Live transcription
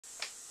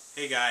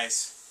Hey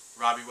guys,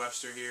 Robbie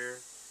Webster here,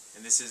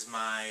 and this is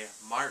my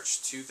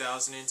March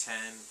 2010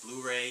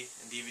 Blu-ray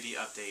and DVD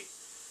update.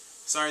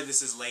 Sorry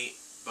this is late,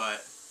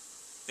 but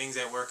things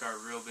at work are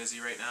real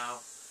busy right now,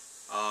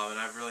 and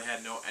I've really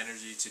had no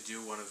energy to do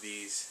one of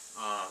these.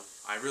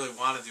 I really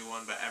want to do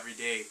one, but every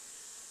day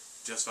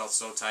just felt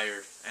so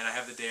tired, and I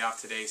have the day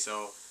off today,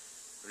 so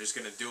I'm just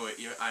going to do it.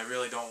 I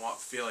really don't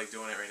feel like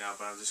doing it right now,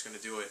 but I'm just going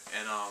to do it,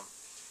 and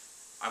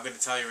I'm going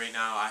to tell you right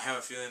now, I have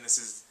a feeling this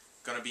is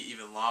going to be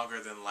even longer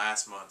than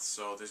last month,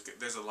 so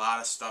there's a lot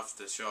of stuff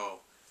to show,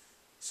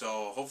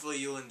 so hopefully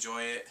you'll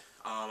enjoy it.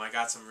 I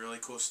got some really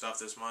cool stuff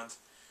this month,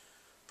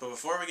 but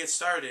before we get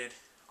started,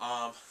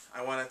 I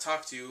want to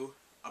talk to you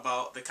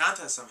about the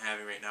contest I'm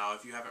having right now.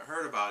 If you haven't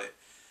heard about it,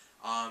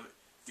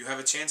 you have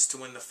a chance to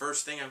win the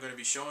first thing I'm going to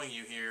be showing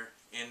you here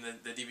in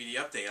the DVD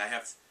update.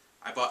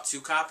 I bought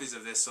 2 copies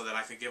of this so that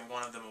I could give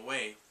one of them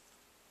away,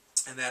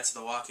 and that's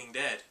The Walking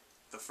Dead,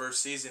 the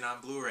first season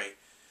on Blu-ray.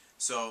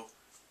 So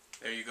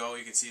there you go,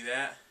 you can see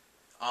that.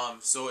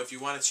 So if you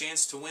want a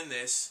chance to win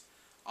this,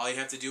 all you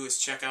have to do is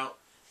check out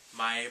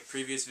my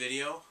previous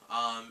video,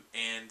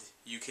 and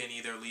you can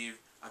either leave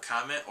a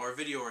comment or a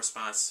video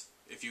response.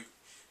 If you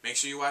make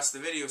sure you watch the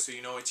video so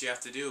you know what you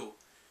have to do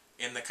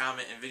in the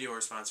comment and video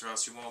response, or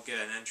else you won't get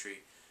an entry.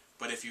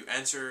 But if you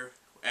enter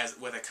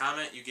with a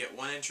comment, you get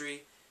 1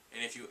 entry,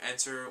 and if you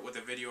enter with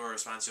a video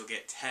response, you'll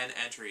get 10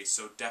 entries.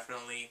 So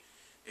definitely,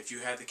 if you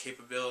have the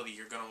capability,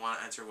 you're going to want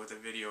to enter with a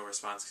video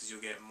response because you'll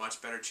get a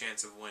much better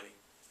chance of winning.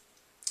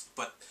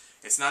 But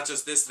it's not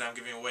just this that I'm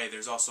giving away.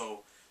 There's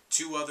also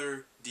 2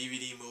 other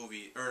DVD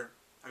movies,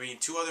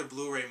 2 other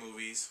Blu-ray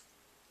movies,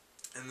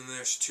 and then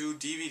there's 2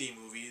 DVD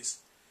movies,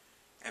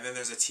 and then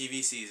there's a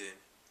TV season.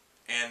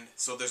 And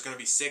so there's going to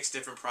be 6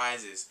 different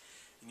prizes,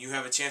 and you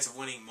have a chance of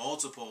winning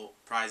multiple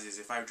prizes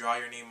if I draw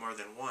your name more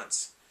than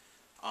once.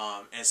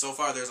 And so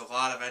far there's a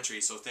lot of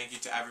entries, so thank you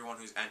to everyone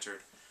who's entered.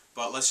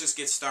 But let's just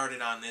get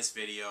started on this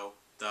video,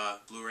 the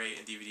Blu-ray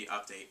and DVD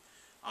update.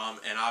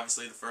 And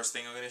obviously the first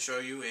thing I'm going to show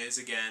you is,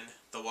 again,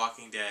 The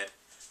Walking Dead.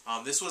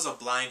 This was a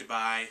blind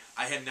buy.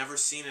 I had never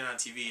seen it on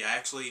TV. I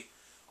actually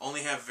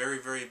only have very,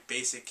 very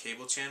basic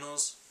cable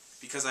channels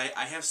because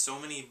I have so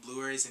many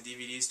Blu-rays and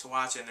DVDs to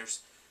watch, and there's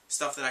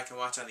stuff that I can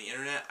watch on the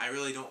internet. I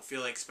really don't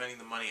feel like spending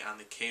the money on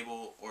the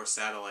cable or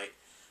satellite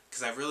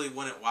because I really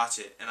wouldn't watch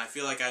it, and I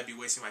feel like I'd be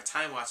wasting my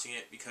time watching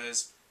it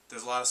because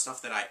there's a lot of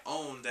stuff that I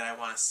own that I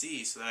want to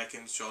see so that I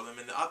can show them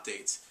in the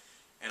updates.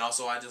 And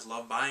also, I just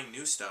love buying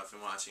new stuff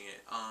and watching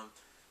it.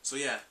 So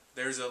yeah,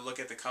 there's a look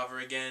at the cover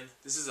again.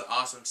 This is an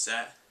awesome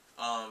set.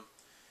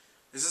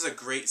 This is a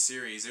great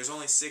series. There's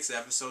only 6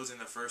 episodes in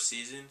the first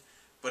season,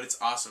 but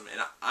it's awesome. And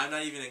I'm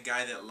not even a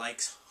guy that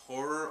likes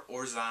horror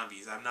or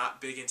zombies. I'm not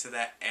big into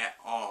that at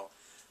all.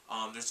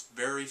 There's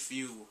very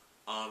few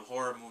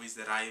horror movies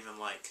that I even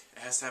like. It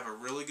has to have a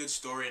really good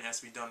story and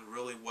has to be done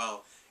really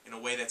well in a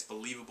way that's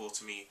believable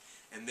to me,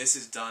 and this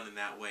is done in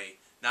that way.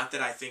 Not that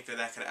I think that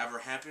that could ever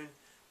happen,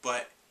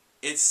 but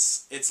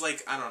it's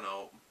like, I don't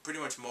know, pretty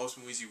much most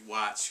movies you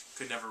watch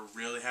could never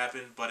really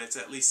happen, but it's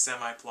at least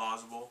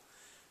semi-plausible.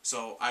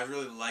 So I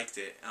really liked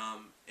it.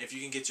 If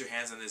you can get your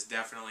hands on this,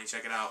 definitely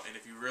check it out. And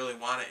if you really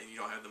want it and you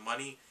don't have the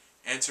money,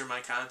 enter my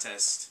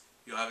contest.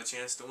 You'll have a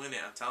chance to win it.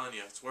 I'm telling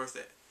you, it's worth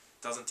it.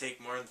 It doesn't take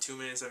more than 2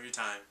 minutes of your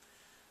time.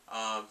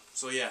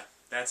 So yeah,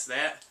 that's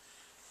that.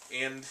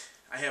 And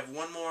I have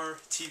one more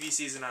TV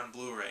season on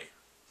Blu-ray.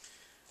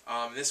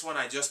 This one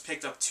I just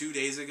picked up 2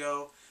 days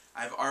ago.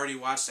 I've already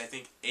watched, I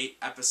think, 8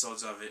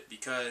 episodes of it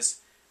because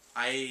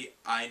I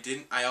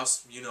also,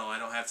 I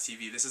don't have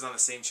TV. This is on the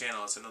same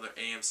channel. It's another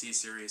AMC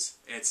series.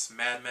 It's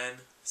Mad Men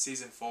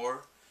season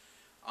 4.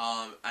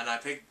 And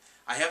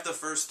I have the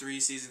first 3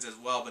 seasons as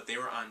well, but they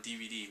were on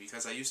DVD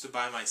because I used to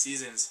buy my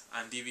seasons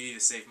on DVD to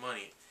save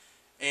money.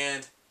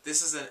 And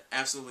this is an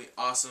absolutely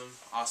awesome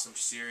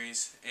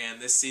series,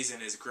 and this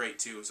season is great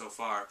too so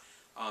far.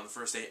 The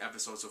first 8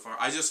 episodes so far.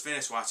 I just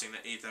finished watching the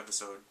 8th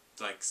episode,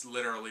 like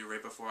literally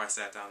right before I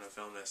sat down to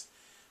film this.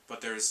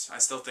 But I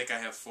still think I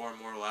have 4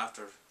 more left,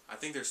 or I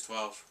think there's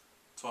 12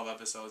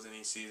 episodes in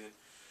each season.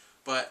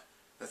 But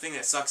the thing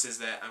that sucks is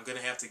that I'm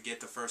gonna have to get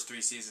the first 3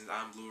 seasons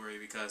on Blu-ray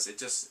because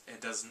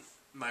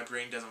my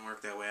brain doesn't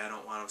work that way. I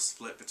don't want to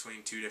split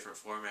between 2 different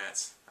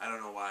formats. I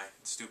don't know why.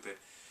 It's stupid.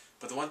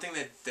 But the one thing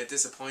that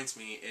disappoints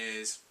me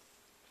is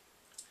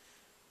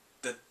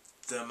the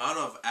amount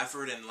of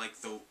effort and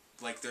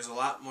there's a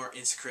lot more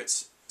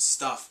intricate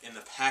stuff in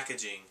the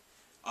packaging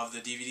of the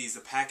DVDs.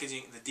 The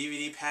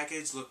DVD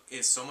package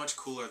is so much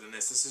cooler than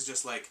this. This is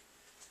just like,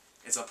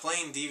 it's a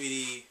plain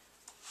DVD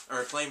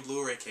or a plain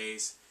Blu-ray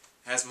case.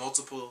 It has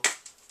multiple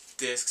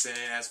discs in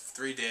it. It has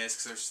 3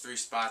 discs. There's 3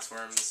 spots for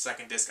them. The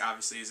second disc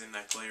obviously is in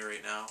that player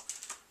right now.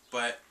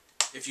 But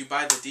if you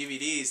buy the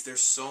DVDs,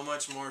 there's so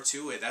much more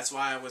to it. That's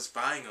why I was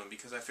buying them,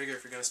 because I figure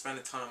if you're going to spend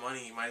a ton of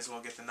money, you might as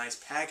well get the nice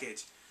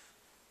package.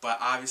 But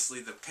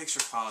obviously the picture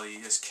quality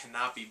just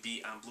cannot be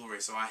beat on Blu-ray,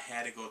 so I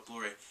had to go with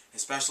Blu-ray.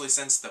 Especially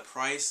since the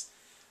price,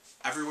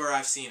 everywhere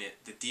I've seen it,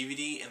 the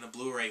DVD and the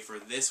Blu-ray for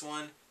this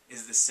one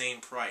is the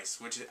same price,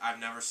 which I've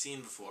never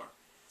seen before.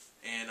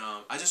 And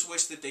I just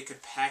wish that they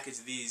could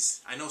package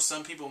these. I know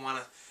some people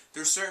want to,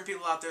 there's certain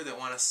people out there that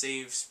want to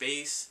save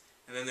space,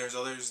 and then there's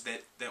others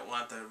that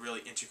want the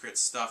really intricate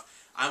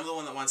stuff. I'm the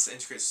one that wants the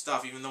intricate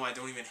stuff, even though I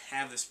don't even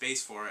have the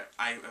space for it.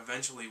 I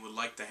eventually would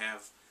like to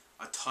have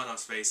a ton of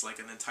space, like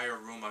an entire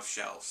room of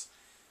shelves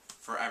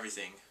for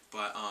everything.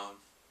 But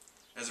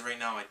as of right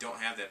now, I don't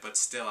have that. But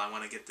still, I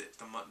want to get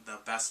the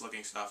best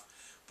looking stuff.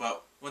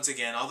 But once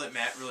again, all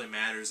that really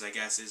matters, I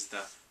guess, is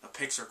the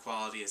picture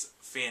quality is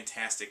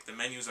fantastic. The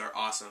menus are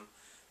awesome.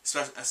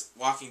 Especially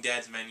Walking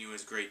Dead's menu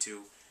is great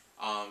too.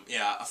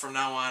 Yeah, from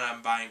now on,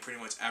 I'm buying pretty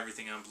much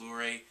everything on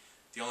Blu-ray.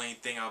 The only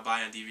thing I'll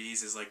buy on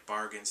DVDs is like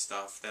bargain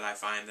stuff that I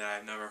find that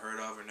I've never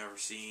heard of or never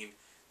seen,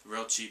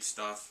 real cheap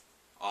stuff,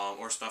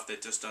 or stuff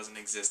that just doesn't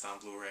exist on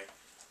Blu-ray.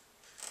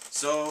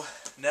 So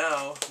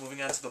now,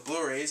 moving on to the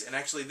Blu-rays, and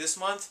actually this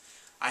month,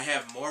 I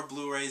have more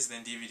Blu-rays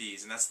than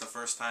DVDs, and that's the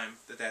first time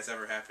that that's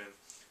ever happened.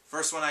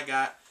 First one I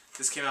got,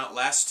 this came out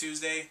last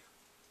Tuesday,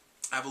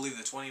 I believe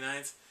the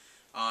 29th.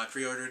 I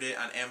pre-ordered it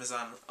on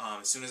Amazon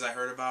as soon as I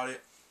heard about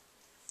it.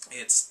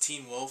 It's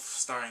Teen Wolf,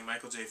 starring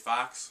Michael J.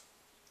 Fox.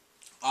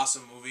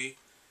 Awesome movie.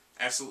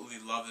 Absolutely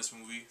love this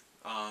movie.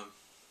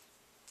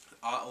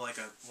 Like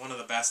one of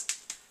the best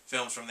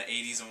films from the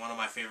 80s and one of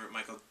my favorite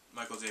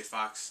Michael J.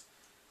 Fox.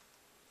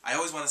 I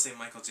always want to say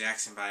Michael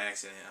Jackson by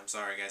accident. I'm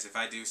sorry, guys. If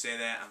I do say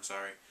that, I'm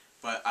sorry.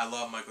 But I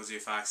love Michael J.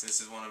 Fox. This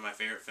is one of my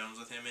favorite films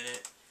with him in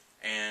it.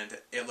 And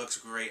it looks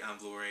great on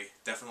Blu-ray.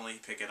 Definitely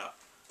pick it up.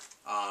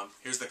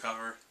 Here's the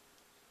cover.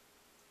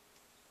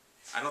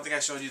 I don't think I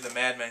showed you the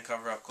Mad Men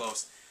cover up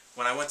close.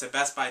 When I went to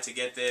Best Buy to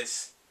get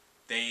this,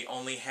 they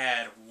only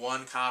had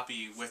one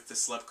copy with the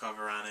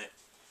slipcover on it,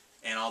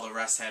 and all the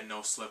rest had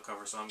no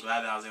slipcover, so I'm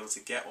glad that I was able to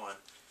get one.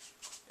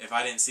 If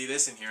I didn't see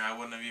this in here, I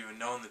wouldn't have even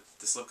known that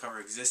the slipcover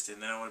existed,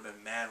 and then I would have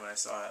been mad when I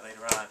saw it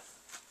later on.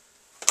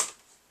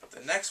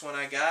 The next one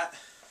I got,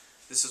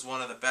 this is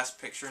one of the Best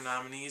Picture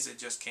nominees. It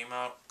just came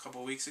out a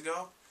couple weeks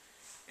ago.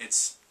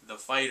 It's The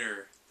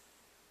Fighter,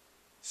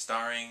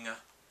 starring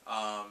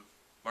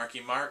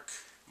Marky Mark,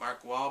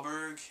 Mark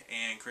Wahlberg,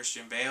 and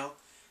Christian Bale.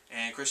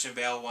 And Christian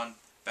Bale won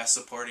Best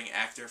Supporting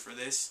Actor for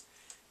this.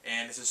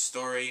 And it's a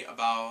story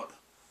about,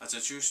 it's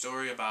a true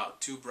story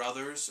about two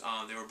brothers.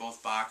 They were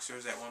both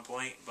boxers at one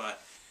point,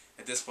 but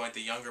at this point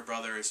the younger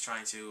brother is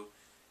trying to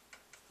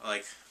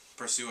like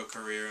pursue a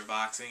career in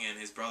boxing, and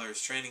his brother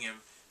is training him.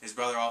 His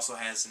brother also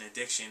has an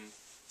addiction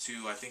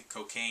to, I think,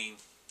 cocaine,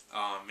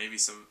 maybe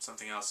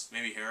something else,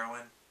 maybe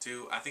heroin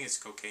too. I think it's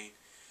cocaine.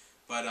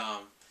 But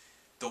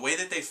the way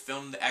that they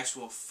filmed the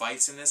actual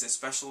fights in this,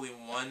 especially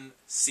one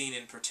scene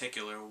in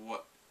particular,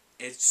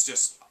 it's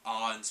just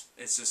I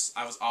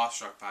was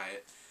awestruck by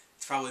it.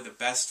 It's probably the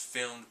best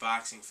filmed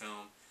boxing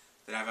film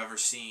that I've ever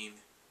seen,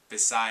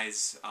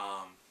 besides,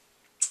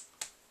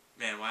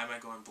 man, why am I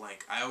going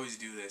blank? I always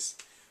do this.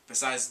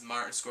 Besides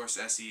Martin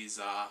Scorsese's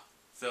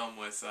film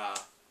with,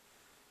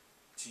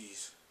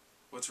 jeez,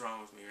 what's wrong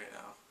with me right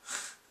now?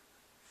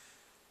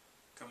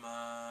 Come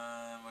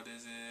on, what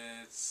is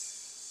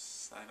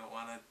it? I don't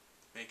want to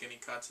make any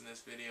cuts in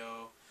this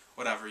video.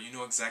 Whatever, you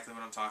know exactly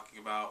what I'm talking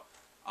about.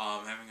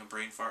 Having a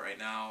brain fart right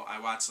now. I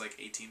watch like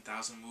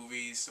 18,000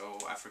 movies, so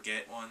I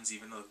forget ones,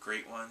 even the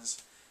great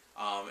ones.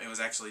 It was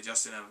actually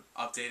just in an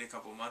update a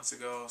couple months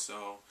ago,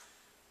 so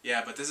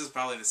yeah, but this is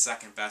probably the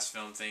second best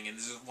film thing, and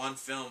this is one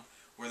film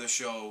where they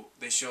show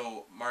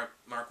Mark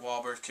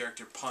Wahlberg's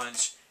character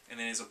punch, and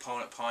then his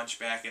opponent punch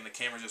back, and the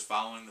camera just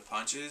following the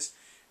punches,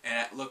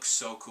 and it looks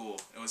so cool.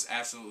 It was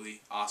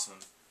absolutely awesome.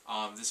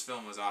 This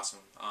film was awesome.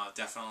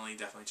 Definitely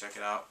check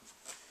it out.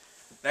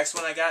 Next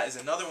one I got is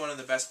another one of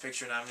the Best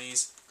Picture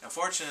nominees.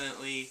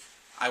 Unfortunately,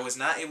 I was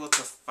not able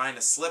to find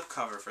a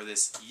slipcover for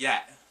this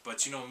yet,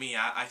 but you know me,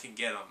 I can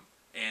get them.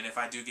 And if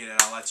I do get it,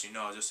 I'll let you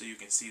know, just so you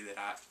can see that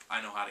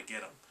I know how to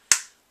get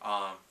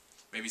them.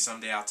 Maybe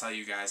someday I'll tell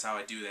you guys how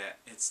I do that.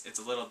 It's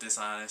a little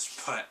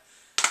dishonest, but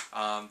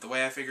the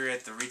way I figure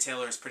it, the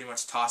retailers pretty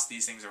much toss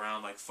these things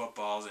around like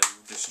footballs and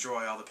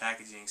destroy all the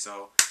packaging,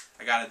 so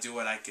I gotta do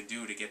what I can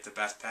do to get the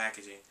best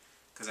packaging,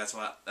 because that's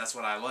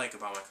what I like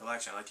about my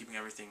collection. I like keeping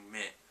everything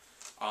mint.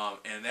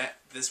 And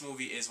this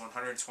movie is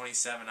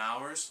 127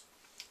 hours.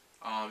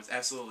 It's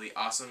absolutely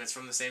awesome. It's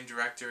from the same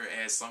director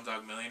as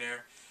Slumdog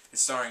Millionaire.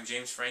 It's starring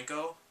James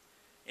Franco,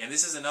 and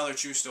this is another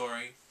true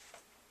story.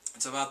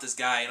 It's about this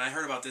guy, and I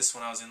heard about this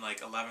when I was in like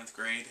 11th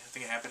grade. I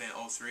think it happened in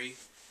 2003.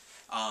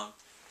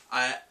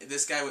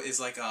 This guy is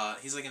like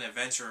he's like an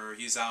adventurer.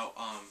 He's out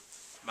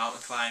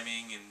mountain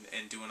climbing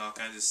and doing all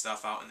kinds of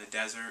stuff out in the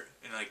desert,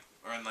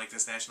 or in like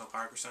this national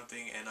park or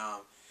something. And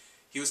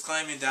he was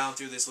climbing down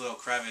through this little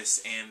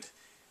crevice, and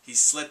he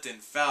slipped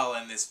and fell,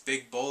 and this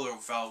big boulder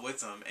fell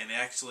with him, and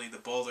actually the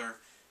boulder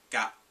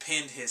got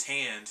pinned his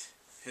hand,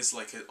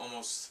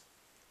 almost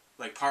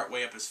like part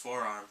way up his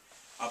forearm,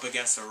 up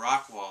against a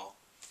rock wall,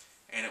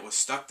 and it was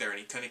stuck there, and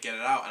he couldn't get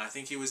it out. And I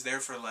think he was there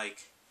for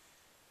like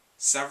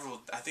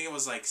I think it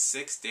was like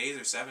 6 days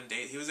or 7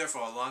 days. He was there for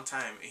a long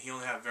time. He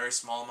only had a very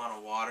small amount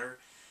of water,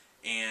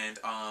 and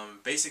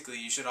basically,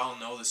 you should all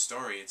know the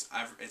story.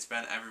 It's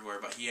been everywhere,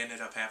 but he ended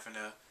up having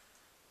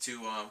to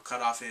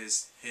cut off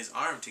his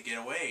arm to get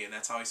away, and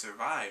that's how he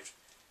survived.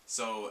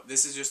 So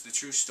this is just the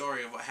true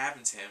story of what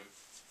happened to him,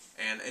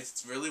 and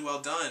it's really well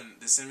done.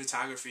 The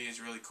cinematography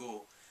is really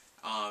cool,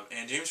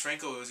 and James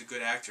Franco was a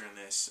good actor in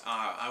this.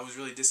 I was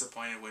really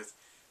disappointed with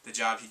the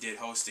job he did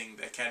hosting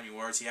the Academy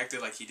Awards. He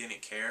acted like he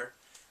didn't care,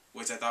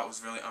 which I thought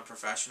was really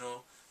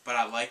unprofessional, but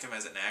I liked him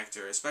as an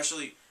actor.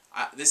 Especially,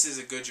 this is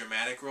a good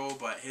dramatic role,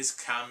 but his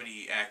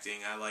comedy acting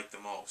I like the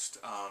most.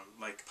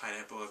 Like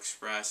Pineapple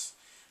Express,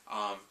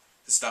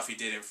 the stuff he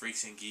did in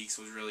Freaks and Geeks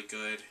was really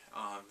good.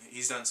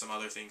 He's done some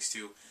other things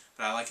too,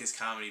 but I like his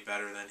comedy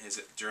better than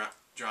his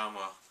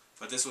drama.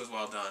 But this was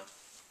well done.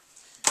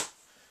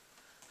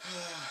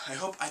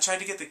 I tried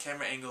to get the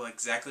camera angle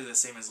exactly the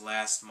same as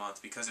last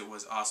month because it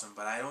was awesome,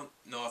 but I don't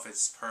know if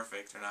it's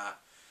perfect or not.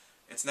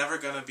 It's never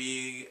gonna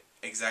be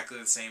exactly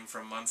the same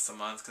from month to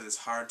month because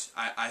it's hard.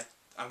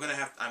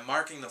 I'm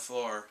marking the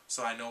floor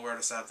so I know where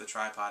to set up the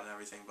tripod and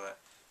everything, but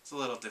it's a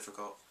little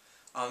difficult.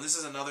 This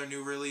is another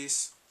new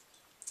release.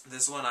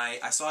 This one I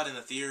saw it in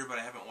the theater, but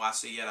I haven't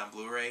watched it yet on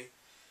Blu-ray,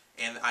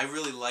 and I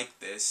really liked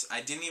this.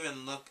 I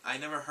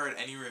never heard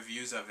any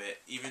reviews of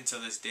it, even to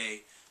this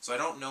day, so I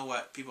don't know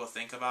what people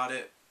think about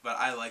it, but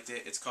I liked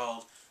it. It's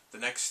called The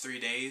Next 3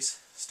 Days,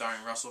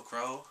 starring Russell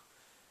Crowe.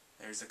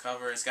 There's the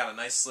cover. It's got a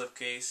nice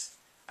slipcase.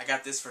 I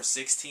got this for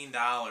 $16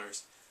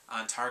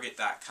 on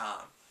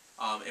Target.com.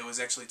 It was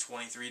actually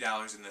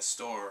 $23 in the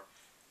store,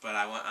 but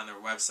I went on their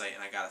website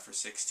and I got it for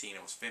 $16.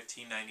 It was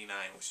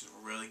 $15.99, which is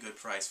a really good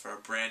price for a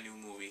brand new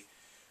movie.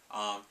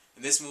 And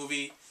this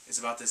movie is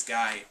about this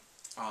guy,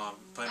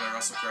 played by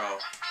Russell Crowe.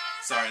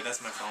 Sorry,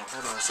 that's my phone.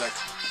 Hold on a sec.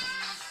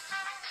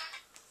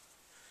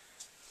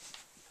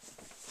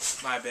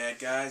 My bad,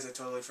 guys. I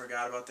totally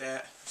forgot about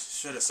that.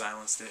 Should have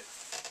silenced it.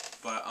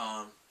 But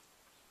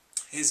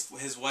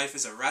his wife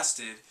is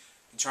arrested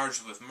and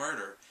charged with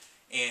murder,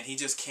 and he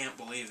just can't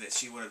believe that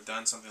she would have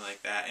done something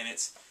like that. And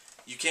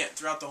you can't,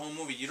 throughout the whole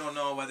movie, you don't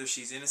know whether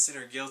she's innocent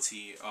or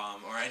guilty,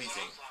 or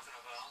anything.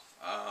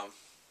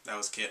 That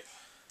was Kip.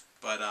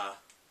 But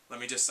let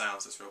me just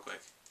silence this real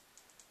quick.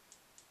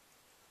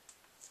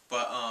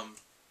 But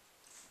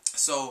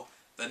so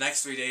the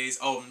next 3 days.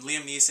 Oh,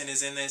 Liam Neeson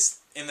is in this.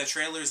 In the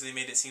trailers, they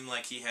made it seem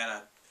like he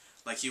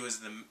was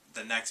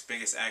the next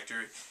biggest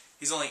actor.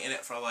 He's only in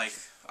it for like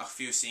a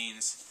few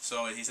scenes,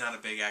 so he's not a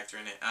big actor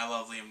in it. I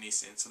love Liam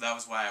Neeson, so that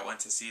was why I went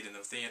to see it in the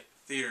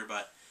theater.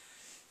 But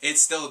it's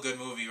still a good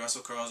movie.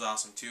 Russell Crowe's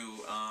awesome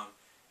too,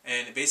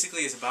 and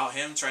basically it's about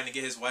him trying to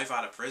get his wife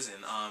out of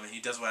prison. And he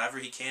does whatever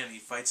he can. He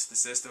fights the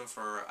system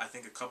for I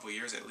think a couple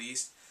years at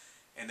least,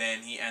 and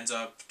then he ends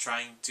up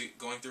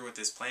going through with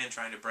this plan,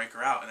 trying to break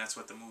her out, and that's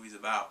what the movie's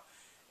about.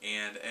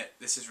 And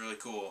this is really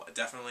cool.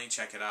 Definitely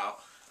check it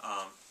out.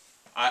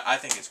 I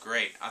think it's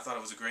great. I thought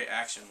it was a great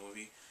action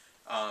movie.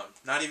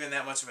 Not even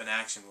that much of an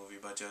action movie,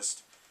 but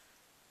just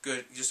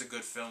a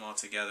good film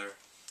altogether.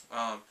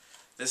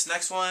 This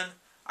next one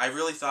I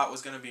really thought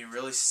was going to be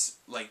really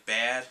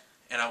bad,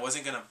 and I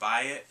wasn't going to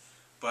buy it,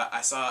 but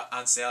I saw it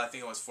on sale. I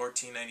think it was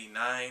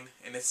 $14.99,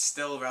 and it's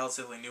still a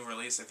relatively new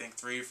release. I think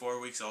 3 or 4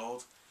 weeks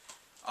old.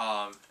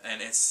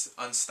 And it's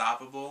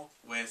Unstoppable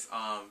with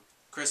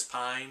Chris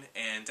Pine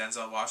and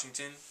Denzel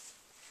Washington.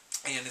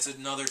 And it's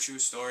another true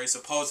story.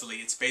 Supposedly,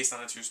 it's based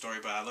on a true story,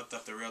 but I looked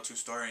up the real true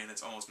story, and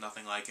it's almost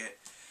nothing like it.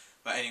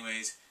 But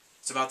anyways,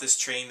 it's about this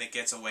train that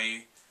gets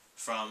away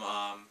from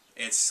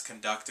its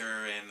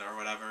conductor or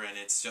whatever, and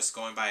it's just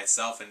going by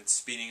itself, and it's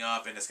speeding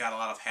up, and it's got a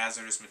lot of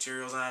hazardous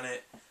materials on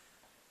it.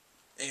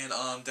 And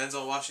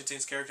Denzel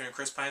Washington's character and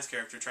Chris Pine's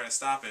character try to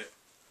stop it.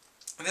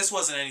 And this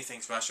wasn't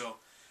anything special.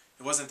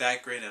 It wasn't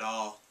that great at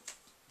all.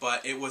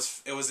 But it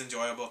was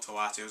enjoyable to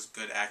watch. It was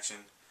good action.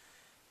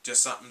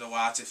 Just something to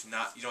watch. If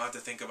not, you don't have to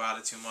think about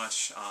it too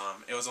much.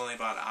 It was only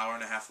about an hour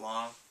and a half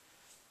long,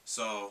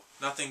 so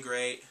nothing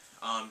great.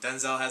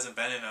 Denzel hasn't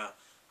been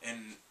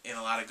in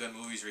a lot of good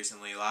movies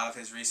recently. A lot of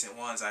his recent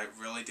ones I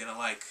really didn't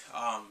like.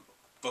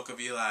 Book of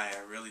Eli I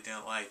really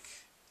didn't like.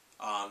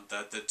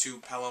 The two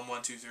Pelham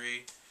 1, 2,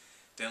 3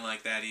 didn't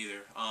like that either.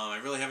 I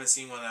really haven't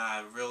seen one that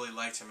I really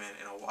liked him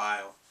in a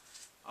while.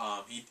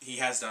 He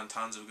has done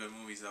tons of good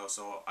movies though,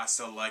 so I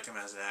still like him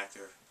as an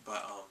actor.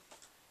 But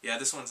yeah,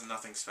 this one's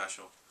nothing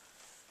special.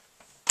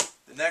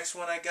 The next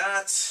one I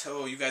got,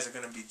 oh, you guys are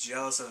gonna be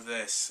jealous of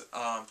this.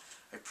 I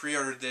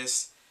pre-ordered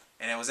this,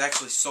 and it was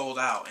actually sold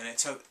out, and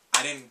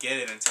I didn't get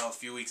it until a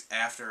few weeks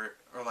after,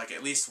 or like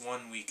at least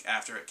 1 week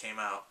after it came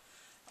out.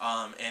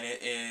 And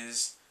it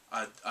is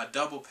a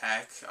double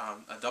pack,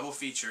 a double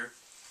feature.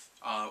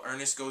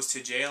 Ernest Goes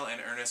to Jail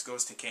and Ernest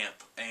Goes to Camp,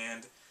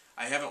 and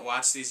I haven't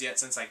watched these yet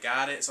since I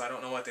got it, so I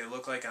don't know what they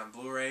look like on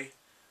Blu-ray.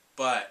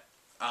 But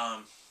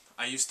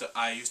I used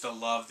to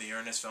love the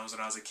Ernest films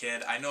when I was a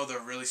kid. I know they're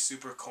really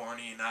super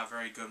corny and not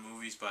very good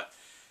movies, but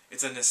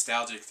it's a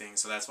nostalgic thing,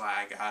 so that's why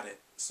I got it.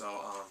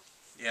 So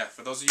yeah,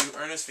 for those of you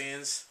Ernest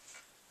fans,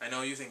 I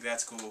know you think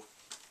that's cool.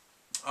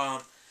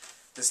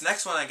 This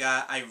next one I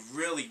got, I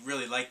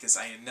really like this.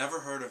 I had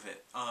never heard of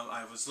it.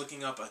 I was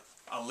looking up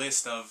a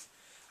list of.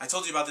 I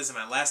told you about this in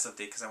my last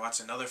update because I watched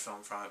another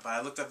film from it, but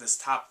I looked up this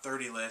top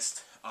 30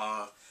 list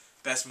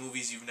best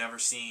movies you've never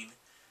seen.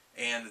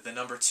 And the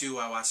number 2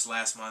 I watched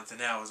last month, and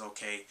that was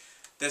okay.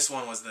 This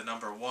one was the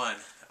number 1,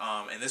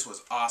 and this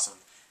was awesome.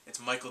 It's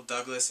Michael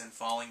Douglas and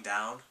Falling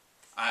Down.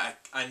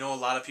 I know a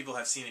lot of people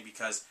have seen it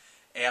because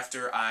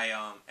after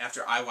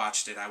I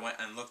watched it, I went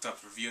and looked up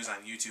reviews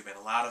on YouTube, and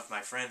a lot of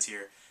my friends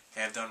here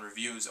have done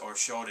reviews or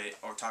showed it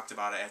or talked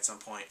about it at some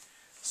point.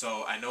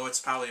 So I know it's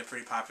probably a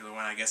pretty popular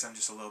one. I guess I'm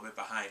just a little bit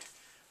behind.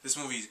 This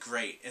movie is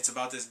great. It's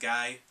about this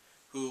guy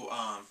who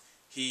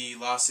he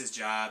lost his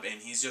job,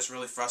 and he's just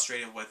really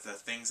frustrated with the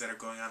things that are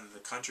going on in the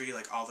country,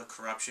 like all the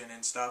corruption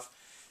and stuff,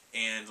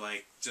 and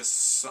like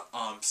just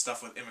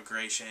stuff with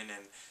immigration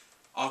and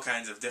all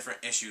kinds of different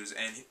issues.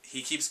 And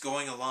he keeps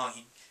going along.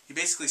 He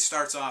basically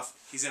starts off,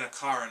 he's in a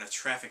car in a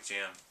traffic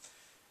jam,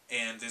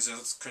 and there's a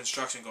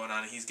construction going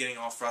on, and he's getting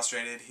all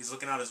frustrated. He's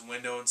looking out his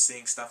window and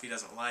seeing stuff he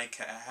doesn't like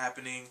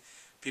happening,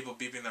 people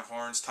beeping their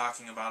horns,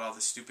 talking about all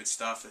this stupid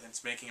stuff, and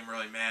it's making him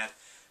really mad.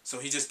 So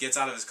he just gets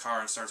out of his car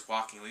and starts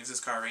walking. Leaves his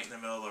car right in the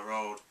middle of the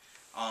road.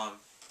 And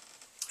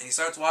he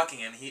starts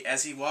walking, and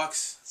as he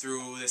walks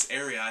through this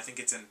area, I think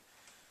it's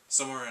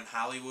somewhere in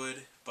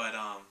Hollywood, but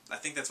I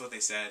think that's what they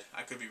said.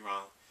 I could be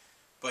wrong.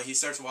 But he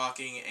starts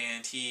walking,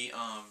 and he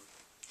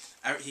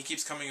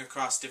keeps coming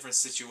across different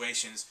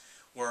situations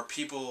where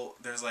people,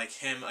 there's like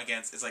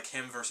it's like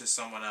him versus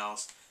someone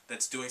else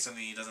that's doing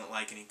something he doesn't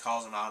like, and he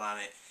calls him out on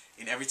it.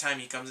 And every time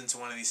he comes into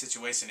one of these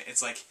situations,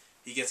 it's like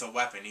he gets a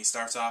weapon. He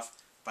starts off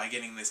by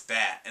getting this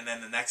bat, and then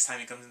the next time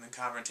he comes into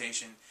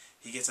confrontation,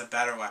 he gets a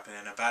better weapon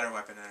and a better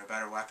weapon and a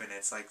better weapon.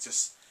 It's like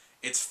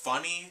it's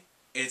funny,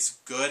 it's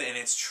good, and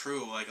it's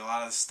true. Like a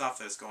lot of the stuff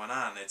that's going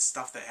on, it's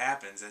stuff that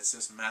happens. It's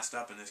just messed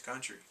up in this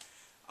country.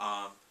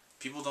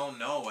 People don't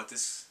know what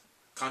this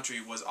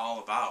country was all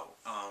about.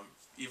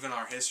 Even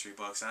our history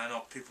books, and I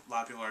know a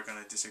lot of people are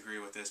going to disagree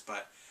with this,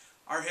 but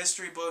our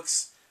history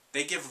books,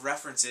 they give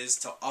references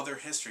to other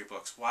history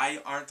books. Why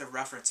aren't the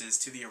references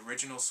to the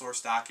original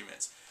source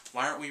documents?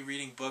 Why aren't we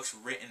reading books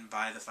written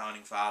by the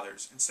Founding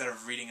Fathers instead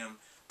of reading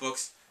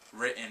books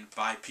written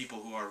by people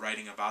who are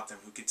writing about them,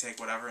 who could take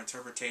whatever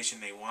interpretation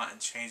they want and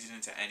change it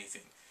into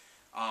anything?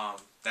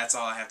 That's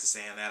all I have to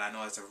say on that. I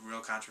know it's a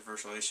real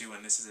controversial issue,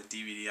 and this is a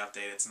DVD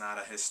update. It's not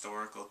a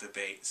historical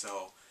debate,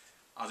 so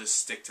I'll just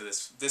stick to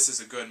this. This is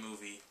a good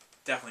movie.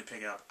 Definitely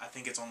pick it up. I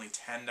think it's only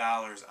 $10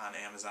 on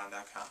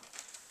Amazon.com,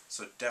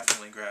 so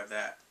definitely grab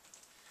that.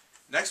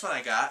 Next one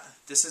I got,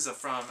 this is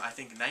from, I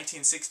think,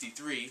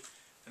 1963,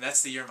 and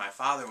that's the year my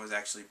father was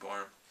actually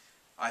born.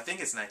 I think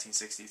it's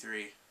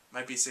 1963.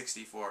 Might be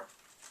 64.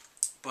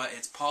 But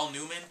it's Paul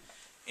Newman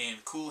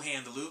and Cool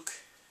Hand Luke,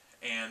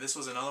 and this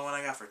was another one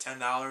I got for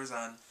 $10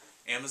 on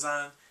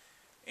Amazon.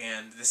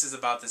 And this is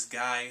about this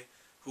guy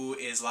who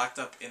is locked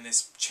up in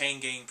this chain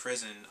gang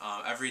prison.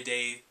 Every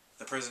day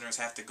the prisoners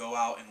have to go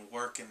out and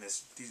work in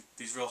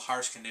these real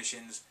harsh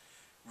conditions,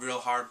 real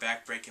hard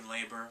back-breaking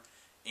labor.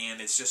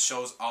 And it just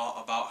shows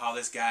all about how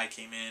this guy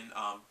came in,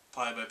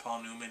 played by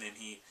Paul Newman, and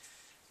he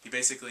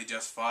basically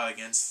just fought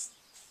against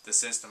the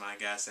system, I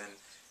guess. And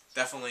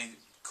definitely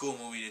cool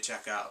movie to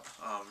check out.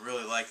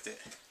 Really liked it.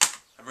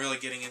 I'm really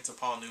getting into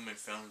Paul Newman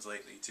films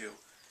lately too.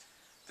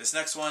 This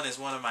next one is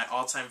one of my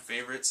all-time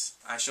favorites.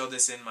 I showed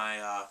this in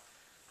my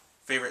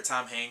favorite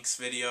Tom Hanks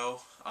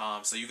video,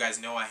 so you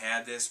guys know I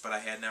had this, but I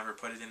had never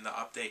put it in the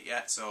update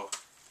yet. So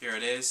here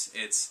it is.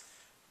 It's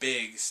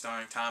Big,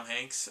 starring Tom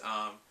Hanks.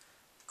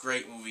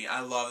 Great movie.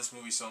 I love this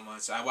movie so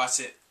much. I watched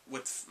it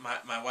with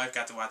my wife.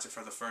 Got to watch it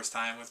for the first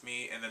time with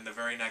me, and then the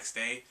very next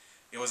day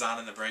it was on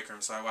in the break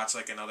room, so I watched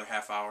like another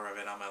half hour of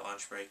it on my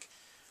lunch break.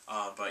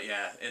 But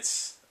yeah,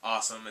 it's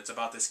awesome. It's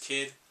about this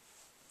kid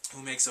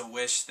who makes a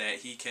wish that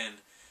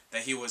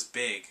he was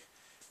big,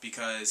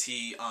 because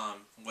he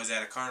was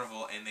at a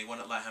carnival and they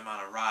wouldn't let him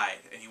on a ride,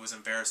 and he was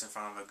embarrassed in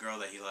front of a girl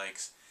that he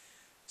likes.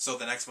 So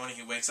the next morning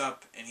he wakes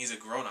up and he's a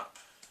grown-up.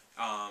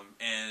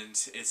 And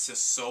it's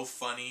just so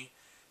funny,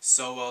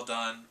 so well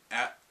done.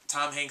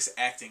 Tom Hanks'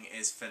 acting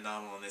is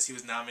phenomenal in this. He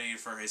was nominated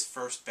for his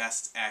first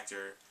Best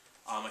Actor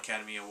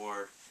Academy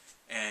Award,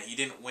 and he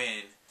didn't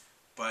win,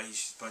 but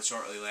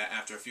shortly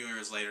after, a few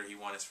years later, he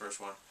won his first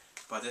one.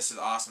 But this is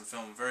an awesome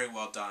film, very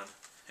well done,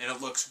 and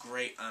it looks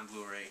great on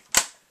Blu-ray.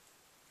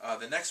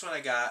 The next one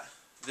I got,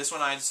 this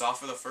one I saw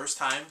for the first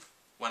time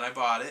when I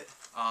bought it.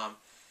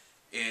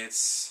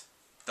 It's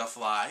The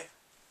Fly,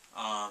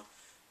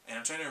 and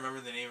I'm trying to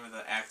remember the name of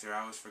the actor.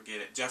 I always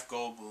forget it. Jeff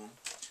Goldblum.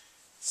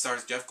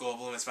 Stars Jeff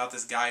Goldblum. It's about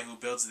this guy who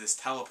builds this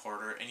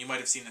teleporter, and you might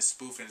have seen the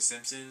spoof in The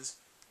Simpsons.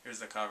 Here's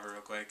the cover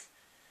real quick.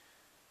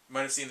 You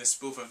might have seen the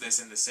spoof of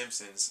this in The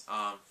Simpsons.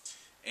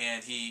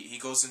 And he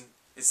goes in.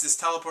 It's this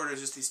teleporter,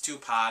 just these two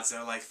pods that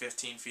are like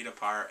 15 feet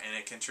apart, and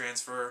it can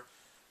transfer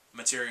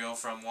material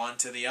from one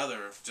to the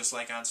other, just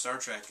like on Star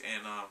Trek.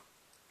 And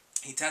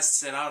he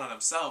tests it out on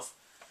himself,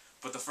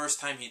 but the first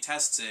time he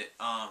tests it,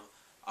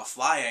 a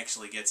fly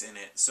actually gets in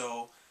it.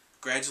 So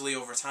gradually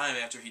over time,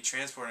 after he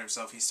transported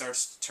himself, he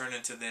starts to turn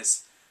into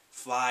this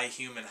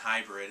fly-human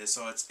hybrid.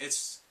 So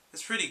it's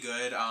pretty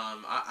good.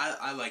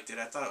 I liked it.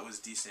 I thought it was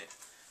decent.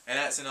 And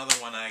that's another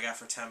one I got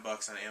for $10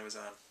 on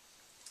Amazon.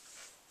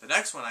 The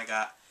next one I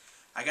got,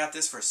 I got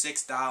this for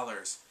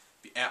 $6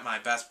 at my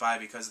Best Buy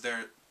because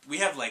we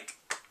have like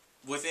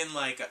within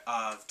like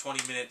a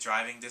 20-minute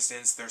driving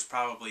distance. There's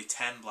probably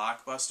 10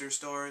 Blockbuster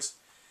stores,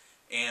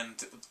 and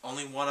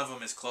only one of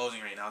them is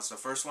closing right now. It's the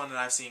first one that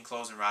I've seen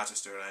close in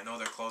Rochester, and I know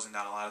they're closing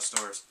down a lot of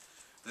stores.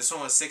 This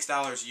one was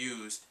 $6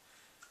 used,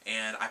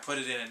 and I put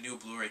it in a new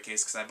Blu-ray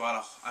case because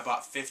I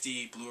bought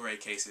 50 Blu-ray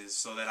cases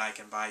so that I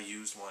can buy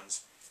used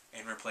ones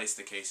and replace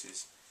the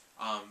cases.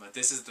 But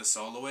this is The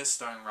Soloist,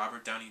 starring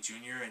Robert Downey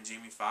Jr. and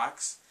Jamie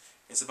Foxx.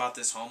 It's about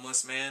this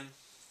homeless man.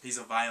 He's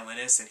a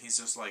violinist, and he's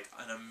just like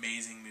an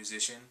amazing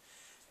musician.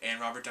 And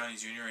Robert Downey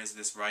Jr. is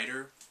this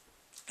writer,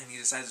 and he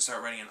decides to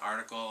start writing an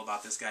article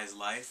about this guy's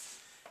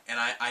life. And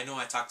I know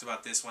I talked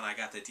about this when I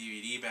got the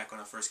DVD back when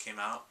it first came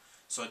out.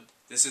 So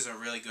this is a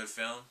really good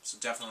film, so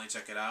definitely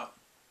check it out.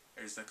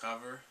 There's the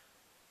cover.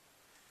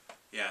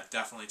 Yeah,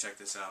 definitely check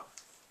this out.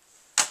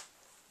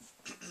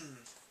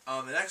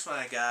 The next one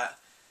I got,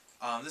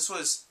 this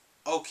was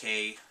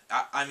okay.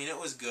 I mean, it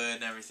was good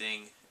and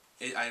everything.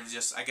 I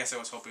guess I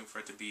was hoping for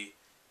it to be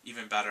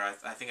even better.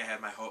 I think I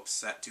had my hopes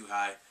set too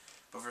high.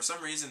 But for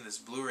some reason, this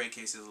Blu-ray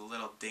case is a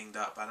little dinged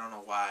up. I don't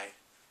know why.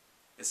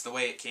 It's the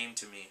way it came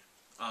to me.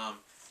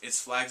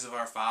 It's Flags of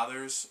Our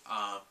Fathers,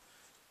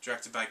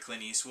 directed by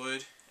Clint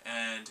Eastwood.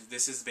 And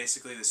this is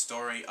basically the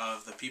story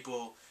of the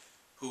people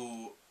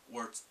who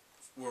were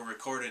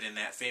recorded in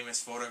that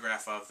famous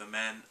photograph of the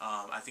men.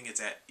 I think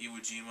it's at Iwo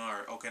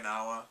Jima or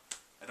Okinawa.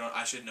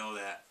 I should know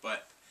that.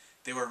 But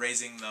they were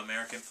raising the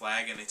American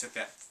flag, and they took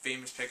that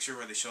famous picture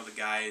where they show the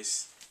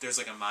guys. There's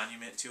like a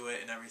monument to it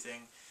and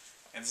everything.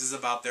 And this is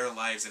about their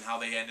lives and how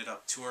they ended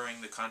up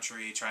touring the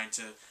country, trying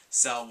to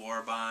sell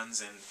war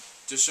bonds, and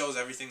just shows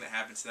everything that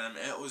happened to them.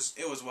 And it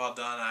was well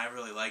done. I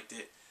really liked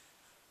it.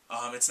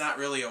 It's not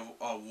really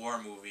a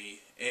war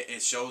movie.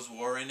 It shows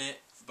war in it,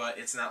 but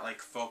it's not like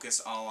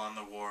focused all on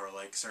the war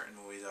like certain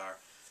movies are.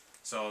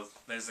 So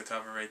there's the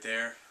cover right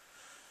there.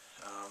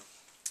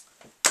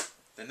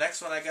 The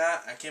next one I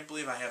got, I can't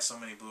believe I have so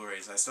many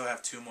Blu-rays. I still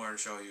have 2 more to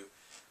show you.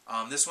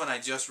 This one I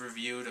just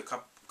reviewed a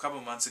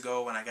couple months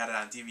ago when I got it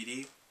on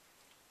DVD.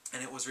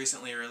 And it was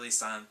recently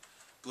released on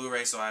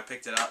Blu-ray, so I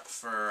picked it up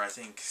for, I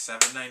think,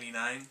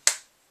 $7.99.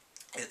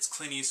 It's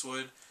Clint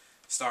Eastwood,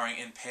 starring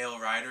in Pale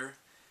Rider.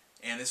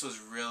 And this was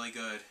really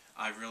good.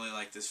 I really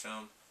like this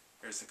film.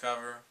 Here's the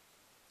cover.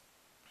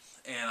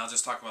 And I'll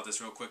just talk about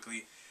this real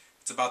quickly.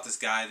 It's about this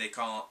guy, they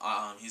call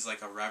him, he's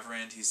like a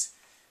reverend. He's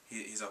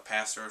a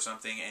pastor or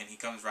something, and he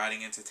comes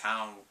riding into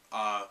town,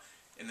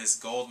 in this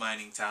gold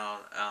mining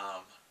town,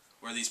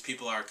 where these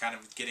people are kind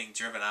of getting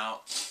driven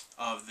out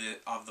of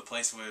the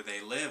place where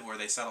they live, where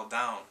they settle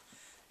down,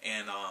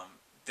 and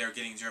they're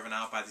getting driven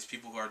out by these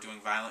people who are doing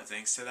violent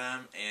things to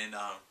them, and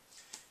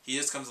he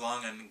just comes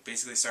along and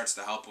basically starts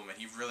to help them, and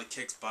he really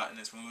kicks butt in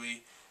this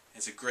movie.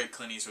 It's a great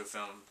Clint Eastwood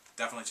film.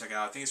 Definitely check it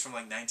out. I think it's from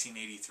like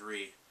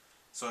 1983,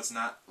 so it's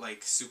not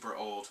like super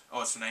old.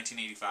 Oh, it's from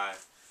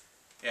 1985.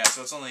 Yeah,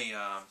 so it's only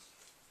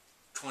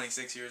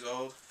 26 years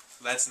old.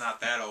 So that's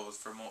not that old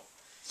for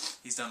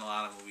he's done a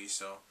lot of movies.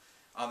 So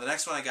the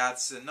next one I got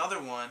is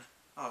another one.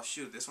 Oh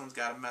shoot, this one's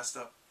got a messed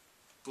up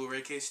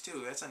Blu-ray case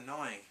too. That's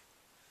annoying.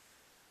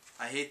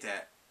 I hate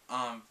that.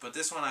 But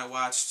this one I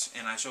watched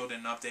and I showed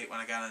an update when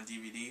I got it on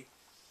DVD.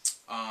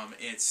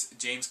 It's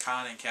James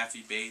Caan and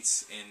Kathy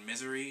Bates in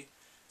Misery.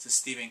 It's a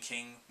Stephen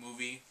King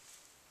movie.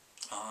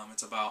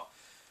 It's about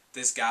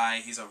this guy.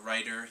 He's a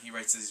writer. He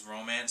writes these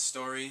romance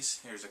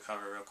stories. Here's a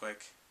cover real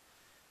quick.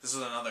 This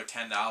is another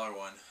 $10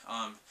 one.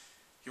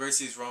 He writes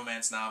these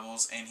romance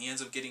novels, and he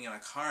ends up getting in a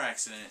car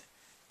accident.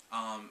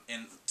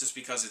 And just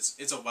because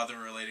it's a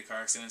weather-related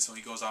car accident, so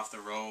he goes off the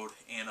road.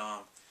 And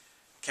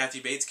Kathy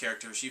Bates'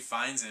 character, she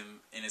finds him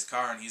in his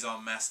car, and he's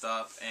all messed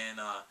up. And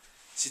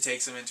she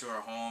takes him into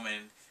her home,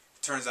 and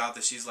it turns out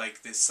that she's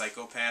like this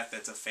psychopath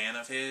that's a fan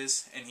of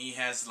his, and he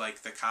has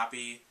like the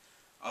copy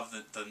of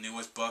the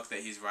newest book that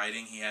he's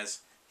writing. He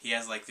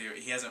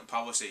hasn't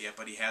published it yet,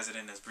 but he has it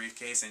in his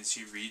briefcase, and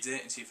she reads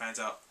it, and she finds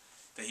out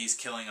that he's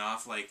killing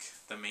off like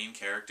the main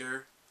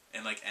character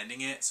and like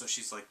ending it. So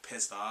she's like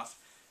pissed off,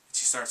 and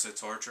she starts to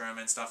torture him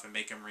and stuff and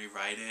make him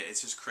rewrite it. It's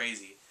just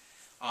crazy.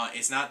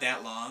 It's not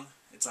that long.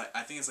 It's like,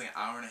 I think it's like an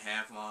hour and a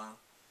half long,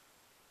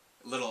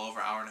 a little over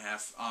an hour and a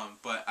half.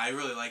 But I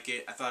really like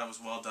it. I thought it was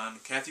well done.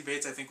 Kathy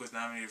Bates, I think, was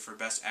nominated for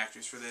Best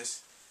Actress for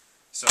this.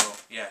 So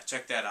yeah,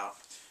 check that out.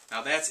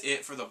 Now that's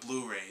it for the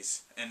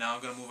Blu-rays, and now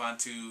I'm gonna move on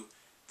to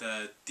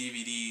the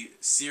DVD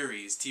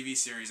series, TV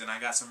series, and I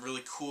got some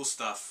really cool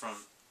stuff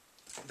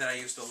that I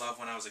used to love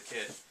when I was a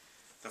kid.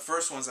 The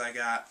first ones I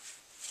got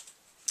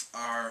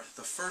are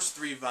the first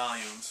 3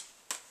 volumes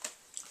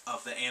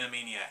of the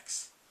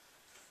Animaniacs.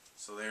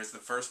 So there's the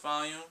first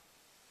volume.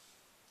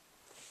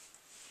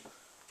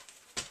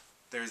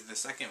 There's the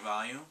second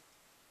volume.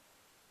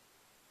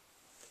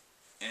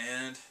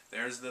 And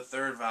there's the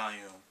third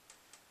volume.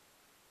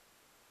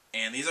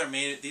 And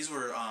these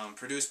were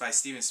produced by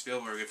Steven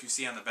Spielberg. If you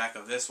see on the back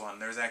of this one,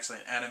 there's actually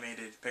an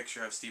animated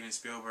picture of Steven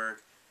Spielberg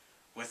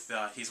with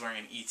he's wearing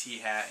an E.T.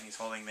 hat and he's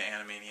holding the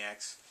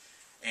Animaniacs.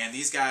 And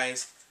these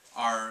guys,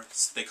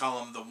 they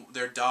call them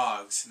they're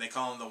dogs. They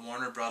call them the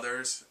Warner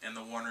Brothers and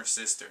the Warner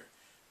sister,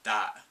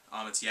 Dot.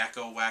 It's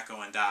Yakko,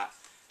 Wacko, and Dot.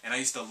 And I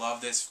used to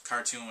love this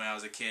cartoon when I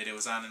was a kid. It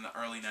was on in the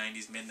early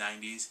 90s,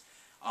 mid-90s.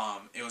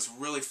 It was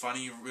really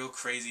funny, real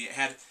crazy. It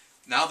had,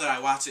 now that I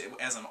watch it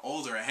as I'm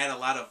older, it had a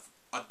lot of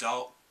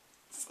adult,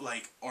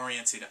 like,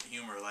 oriented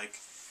humor. Like,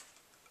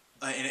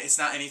 and it's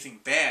not anything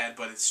bad,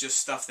 but it's just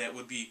stuff that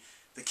would be,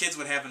 the kids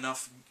would have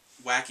enough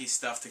wacky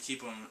stuff to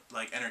keep them,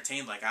 like,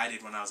 entertained like I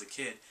did when I was a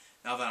kid.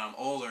 Now that I'm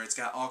older, it's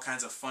got all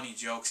kinds of funny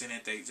jokes in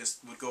it. They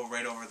just would go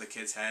right over the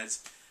kids'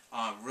 heads.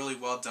 Really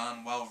well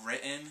done, well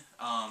written.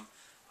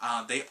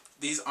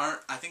 These aren't.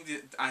 I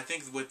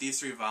think with these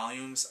 3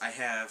 volumes, I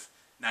have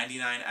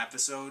 99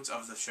 episodes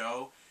of the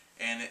show,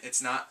 and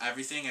it's not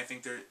everything. I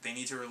think they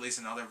need to release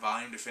another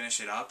volume to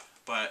finish it up.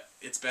 But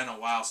it's been a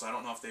while, so I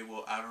don't know if they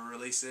will ever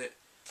release it.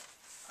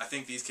 I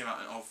think these came out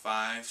in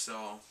 2005,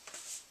 so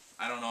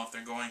I don't know if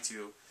they're going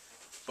to.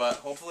 But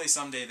hopefully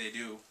someday they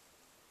do.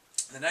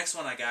 The next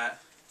one I got,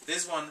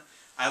 this one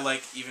I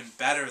like even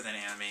better than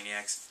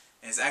Animaniacs.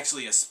 And it's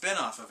actually a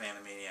spin-off of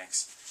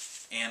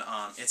Animaniacs. And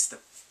it's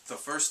the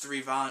first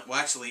 3 volumes. Well,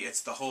 actually,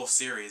 it's the whole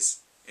series.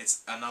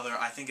 It's another,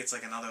 I think it's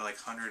like another like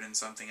 100 and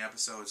something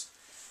episodes.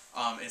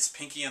 It's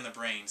Pinky and the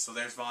Brain. So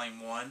there's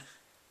Volume 1.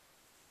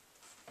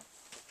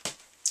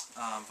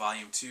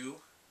 Volume 2.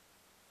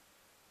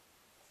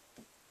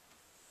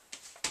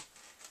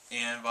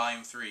 And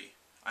Volume 3.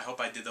 I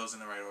hope I did those in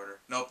the right order.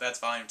 Nope, that's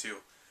Volume 2. I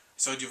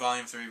showed you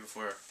Volume 3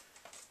 before.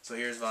 So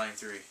here's Volume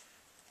 3.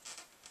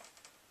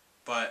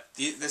 But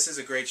this is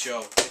a great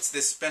show. It's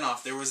this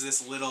spinoff. There was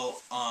this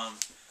little,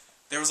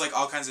 there was like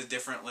all kinds of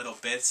different little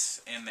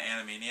bits in the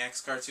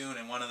Animaniacs cartoon,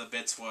 and one of the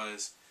bits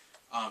was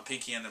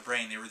Pinky and the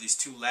Brain. There were these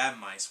 2 lab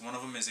mice. One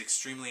of them is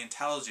extremely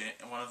intelligent,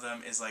 and one of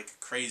them is like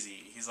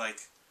crazy. He's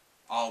like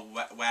all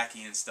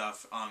wacky and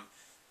stuff.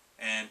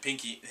 And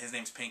Pinky, his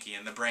name's Pinky,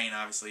 and the Brain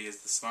obviously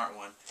is the smart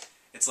one.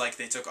 It's like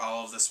they took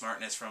all of the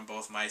smartness from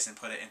both mice and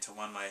put it into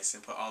one mice,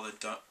 and put all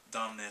the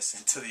dumbness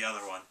into the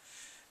other one.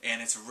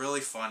 And it's really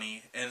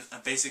funny, and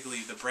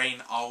basically the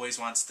Brain always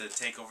wants to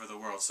take over the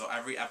world. So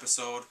every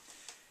episode,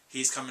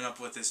 he's coming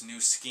up with this new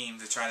scheme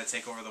to try to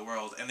take over the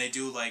world. And they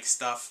do like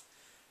stuff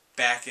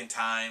back in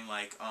time,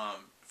 like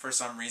for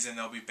some reason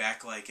they'll be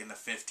back like in the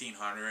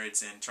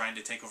 1500s and trying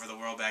to take over the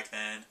world back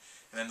then.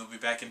 And then they'll be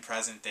back in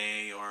present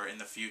day or in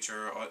the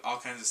future, or all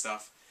kinds of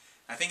stuff.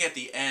 I think at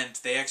the end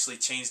they actually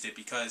changed it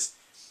because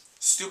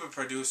stupid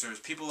producers,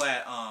 people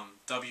at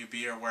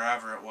WB or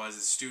wherever it was,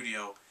 the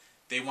studio,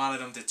 they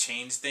wanted them to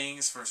change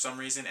things for some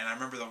reason, and I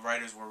remember the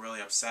writers were really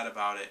upset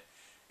about it.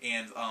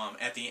 And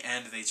at the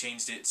end, they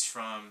changed it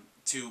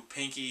to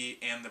Pinky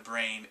and the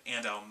Brain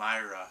and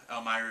Elmira.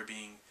 Elmira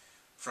being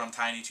from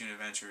Tiny Toon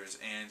Adventures,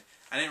 and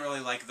I didn't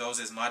really like those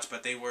as much,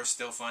 but they were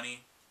still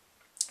funny.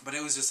 But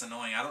it was just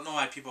annoying. I don't know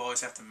why people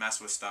always have to mess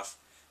with stuff,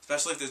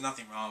 especially if there's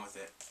nothing wrong with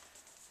it.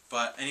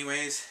 But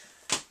anyways,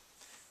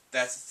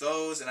 that's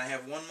those, and I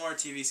have one more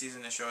TV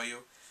season to show you.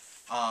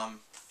 I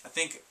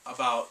think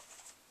about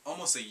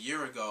almost a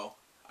year ago,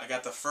 I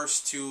got the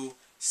first 2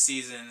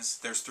 seasons.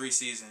 There's 3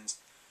 seasons,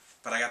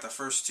 but I got the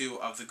first 2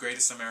 of The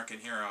Greatest American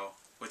Hero,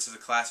 which is a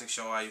classic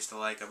show I used to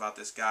like about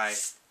this guy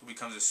who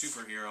becomes a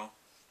superhero.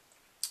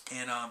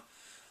 And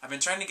I've been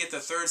trying to get the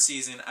 3rd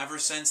season ever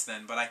since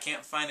then, but I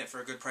can't find it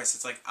for a good price.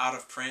 It's like out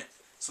of print,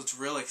 so it's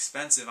real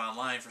expensive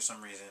online for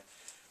some reason.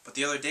 But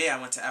the other day I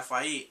went to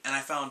FYE and I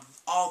found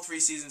all 3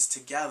 seasons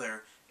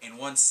together in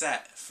one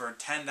set for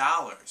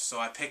 $10, so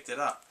I picked it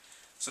up.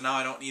 So now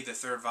I don't need the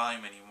 3rd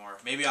volume anymore.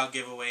 Maybe I'll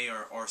give away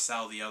or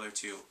sell the other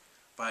 2.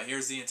 But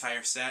here's the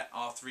entire set,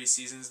 all 3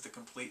 seasons, the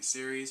complete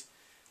series.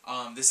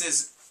 This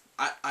is,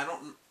 I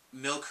don't,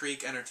 Mill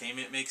Creek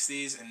Entertainment makes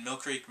these, and Mill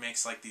Creek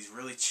makes like these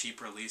really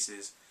cheap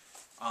releases.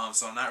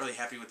 So I'm not really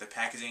happy with the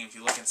packaging. If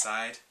you look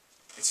inside,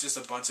 it's just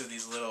a bunch of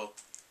these little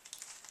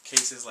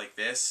cases like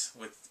this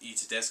with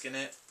each disc in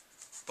it.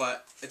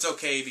 But it's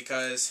okay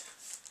because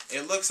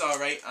it looks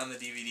alright on the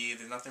DVD.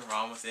 There's nothing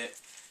wrong with it.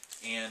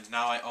 And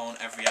now I own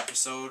every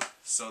episode,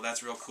 so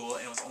that's real cool.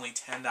 And it was only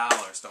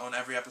 $10 to own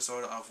every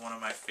episode of one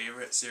of my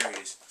favorite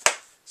series.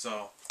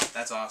 So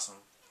that's awesome.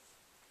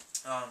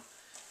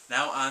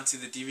 Now on to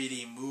the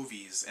DVD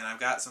movies, and I've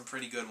got some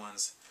pretty good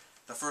ones.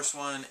 The first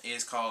one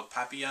is called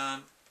Papillon.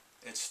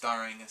 It's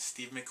starring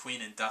Steve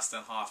McQueen and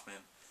Dustin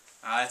Hoffman.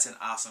 That's an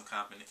awesome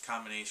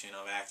combination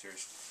of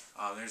actors.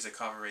 There's a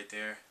cover right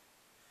there.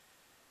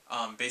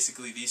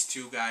 Basically, these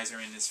 2 guys are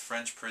in this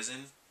French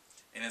prison,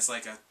 and it's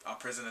like a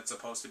prison that's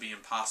supposed to be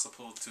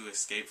impossible to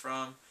escape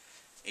from.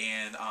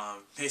 And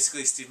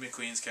basically, Steve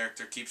McQueen's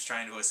character keeps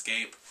trying to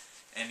escape,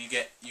 and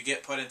you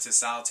get put into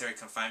solitary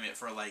confinement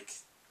for like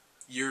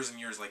years and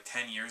years, like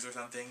 10 years or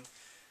something.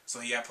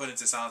 So he got put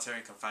into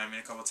solitary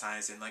confinement a couple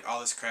times, and like all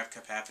this crap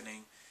kept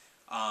happening.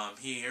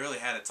 He really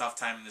had a tough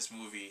time in this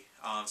movie,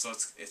 so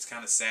it's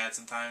kind of sad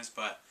sometimes,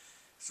 but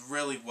it's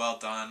really well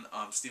done.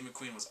 Steve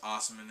McQueen was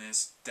awesome in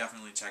this.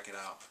 Definitely check it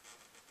out.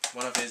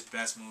 One of his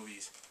best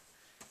movies.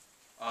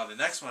 The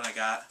next one I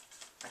got,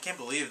 I can't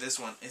believe this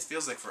one. It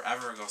feels like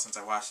forever ago since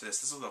I watched this.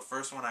 This was the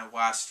first one I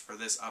watched for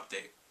this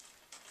update.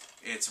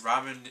 It's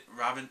Robert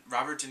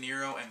De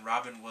Niro and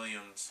Robin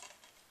Williams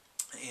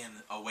in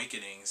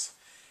Awakenings,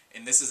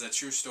 and this is a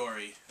true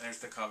story. There's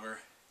the cover.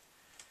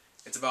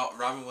 It's about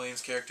Robin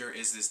Williams' character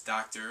is this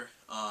doctor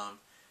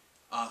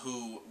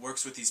who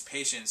works with these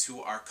patients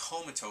who are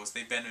comatose.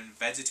 They've been in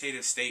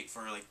vegetative state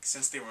for like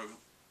since they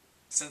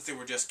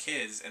were just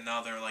kids, and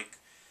now they're like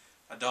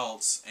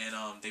adults, and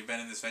they've been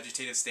in this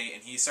vegetative state,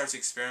 and he starts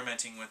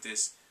experimenting with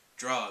this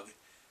drug,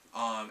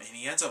 and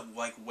he ends up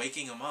like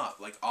waking them up,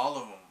 like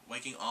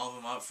waking all of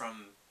them up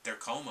from their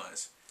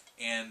comas,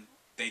 and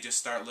they just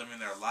start living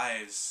their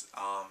lives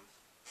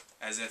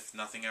as if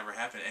nothing ever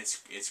happened.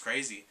 It's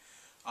crazy.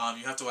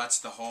 You have to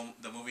watch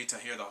the movie to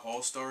hear the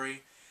whole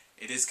story.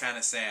 It is kind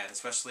of sad,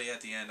 especially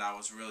at the end. I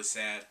was really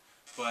sad,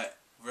 but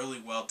really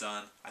well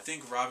done. I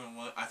think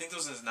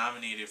this was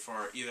nominated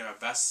for either a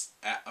best.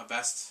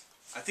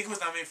 I think it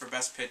was nominated for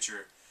Best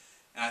Picture,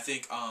 and I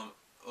think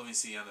let me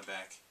see on the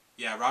back.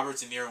 Yeah, Robert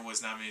De Niro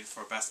was nominated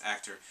for Best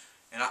Actor,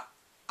 and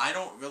I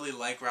don't really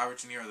like Robert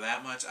De Niro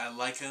that much. I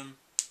like him,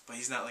 but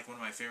he's not like one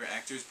of my favorite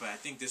actors. But I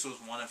think this was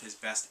one of his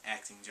best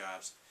acting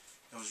jobs.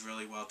 It was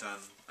really well done.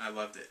 I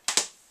loved it.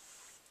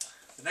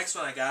 The next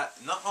one I got,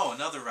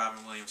 another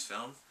Robin Williams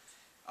film.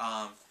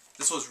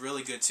 This was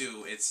really good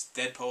too. It's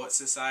Dead Poets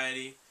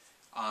Society.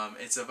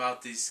 It's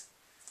about this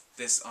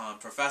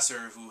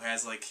professor who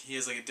has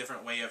a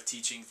different way of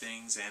teaching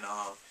things, and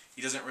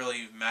he doesn't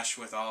really mesh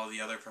with all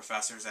the other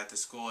professors at the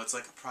school. It's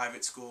like a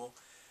private school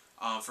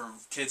for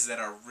kids that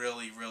are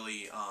really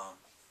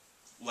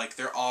like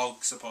they're all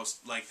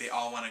they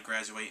all want to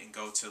graduate and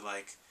go to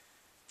like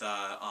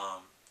the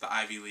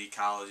Ivy League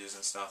colleges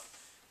and stuff.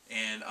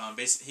 And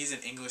basically, he's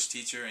an English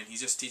teacher, and he's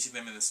just teaching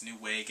them in this new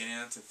way, getting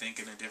them to think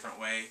in a different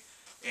way.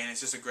 And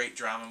it's just a great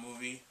drama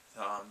movie.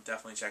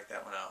 Definitely check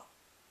that one out.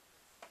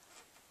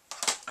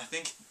 I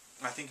think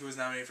it was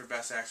nominated for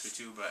Best Actor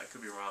too, but I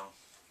could be wrong.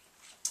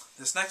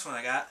 This next one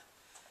I got,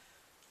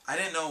 I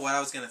didn't know what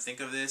I was gonna think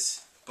of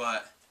this,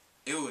 but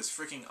it was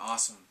freaking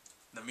awesome.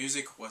 The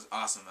music was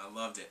awesome. I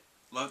loved it.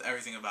 Loved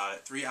everything about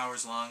it. 3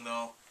 hours long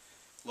though,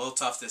 a little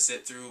tough to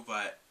sit through,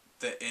 but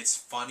it's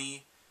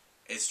funny,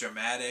 it's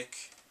dramatic.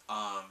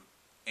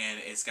 And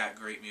it's got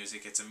great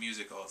music. It's a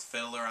musical. It's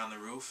Fiddler on the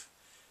Roof.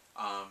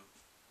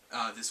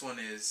 This one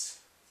is,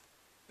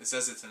 it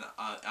says it's an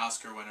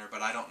Oscar winner,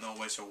 but I don't know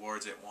which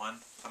awards it won.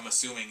 I'm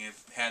assuming it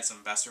had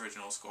some Best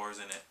Original Scores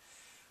in it.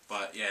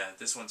 But yeah,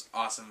 this one's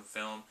awesome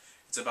film.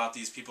 It's about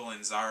these people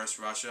in Tsarist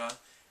Russia.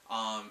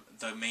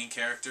 The main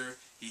character,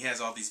 he has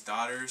all these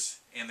daughters,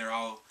 and they're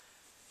all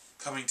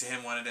coming to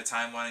him one at a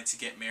time, wanting to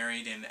get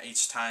married, and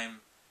each time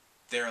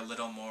they're a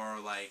little more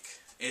like,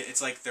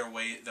 it's like the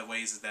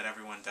ways that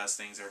everyone does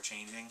things are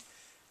changing.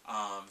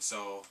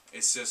 So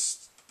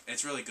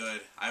it's really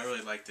good. I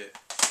really liked it.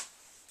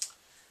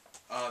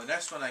 The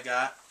next one I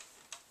got,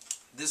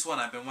 this one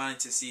I've been wanting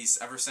to see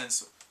ever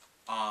since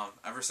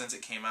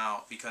it came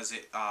out, because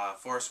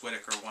Forest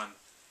Whitaker won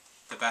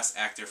the Best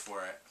Actor for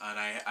it, and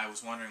I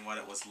was wondering what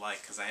it was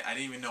like, because I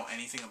didn't even know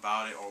anything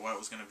about it or what it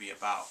was going to be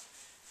about.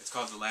 It's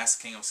called The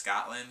Last King of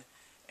Scotland,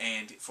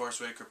 and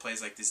Forest Whitaker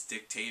plays like this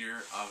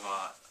dictator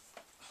of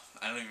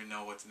I don't even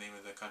know what the name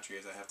of the country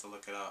is. I have to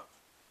look it up.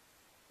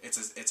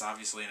 It's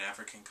obviously an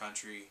African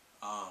country.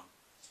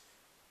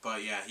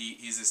 But yeah,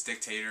 he's this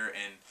dictator,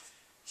 and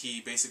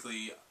he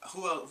basically,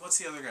 what's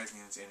the other guy's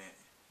name that's in it?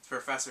 It's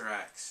Professor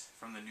X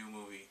from the new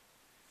movie.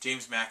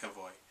 James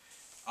McAvoy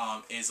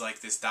is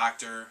like this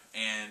doctor,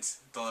 and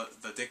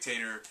the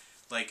dictator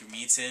like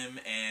meets him,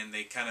 and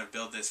they kind of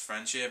build this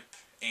friendship,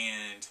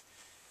 and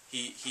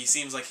he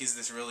seems like he's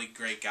this really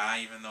great guy,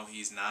 even though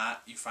he's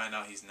not. You find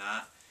out he's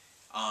not.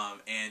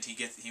 And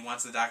he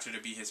wants the doctor to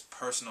be his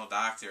personal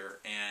doctor,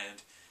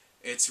 and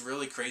it's a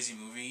really crazy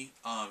movie.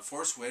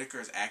 Forest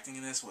Whitaker's acting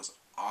in this was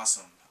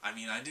awesome. I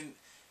mean,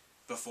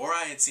 before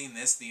I had seen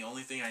this, the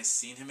only thing I'd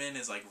seen him in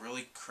is like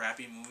really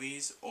crappy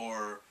movies,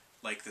 or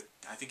like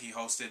I think he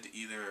hosted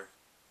either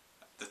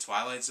The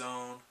Twilight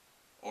Zone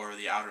or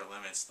The Outer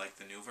Limits, like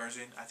the new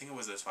version. I think it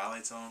was The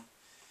Twilight Zone.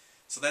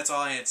 So that's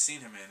all I had seen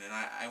him in, and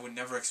I would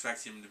never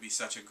expect him to be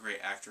such a great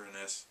actor in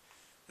this.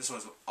 This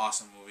was an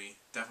awesome movie.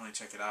 Definitely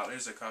check it out.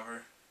 There's the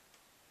cover.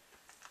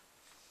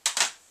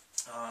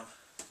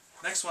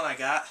 Next one I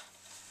got.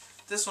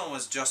 This one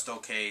was just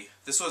okay.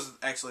 This was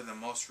actually the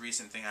most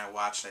recent thing I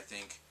watched, I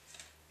think.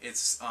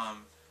 It's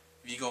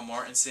Viggo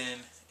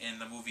Mortensen in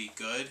the movie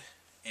Good,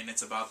 and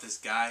it's about this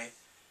guy.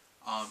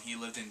 He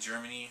lived in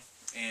Germany,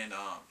 and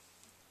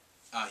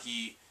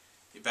he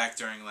back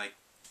during like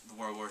the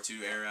World War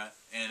II era,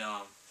 and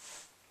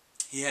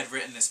he had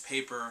written this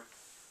paper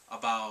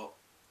about.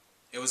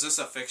 It was just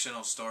a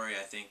fictional story,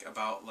 I think,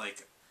 about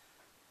like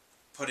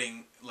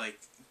putting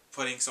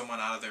someone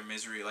out of their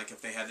misery, like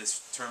if they had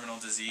this terminal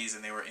disease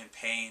and they were in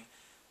pain,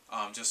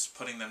 just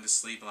putting them to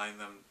sleep, letting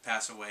them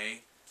pass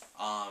away,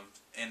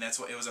 and that's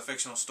what it was, a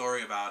fictional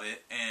story about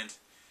it. And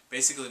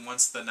basically,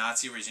 once the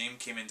Nazi regime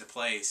came into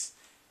place,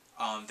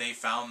 they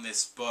found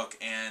this book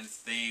and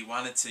they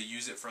wanted to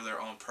use it for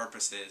their own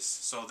purposes.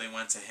 So they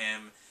went to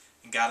him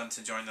and got him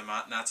to join the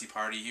Nazi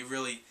Party.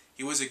 He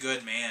he was a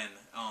good man.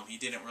 He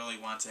didn't really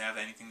want to have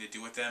anything to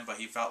do with them, but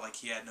he felt like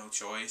he had no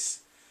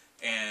choice.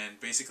 And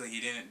basically he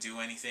didn't do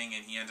anything,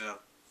 and he ended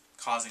up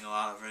causing a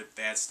lot of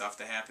bad stuff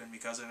to happen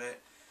because of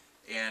it.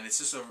 And it's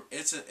just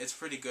it's a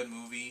pretty good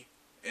movie.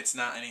 It's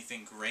not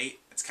anything great.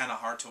 It's kind of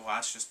hard to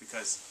watch just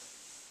because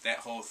that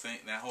whole thing,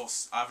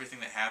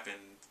 everything that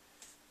happened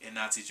in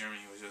Nazi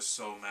Germany was just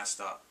so messed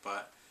up.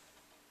 But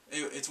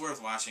it's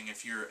worth watching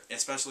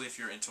especially if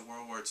you're into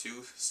World War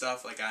II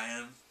stuff like I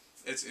am.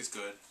 It's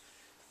good.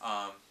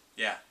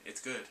 Yeah, it's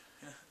good.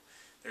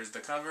 There's the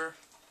cover.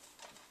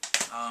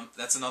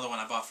 That's another one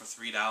I bought for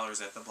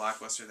 $3 at the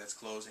Blockbuster that's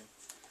closing.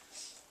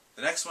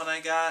 The next one I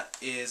got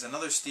is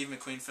another Steve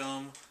McQueen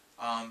film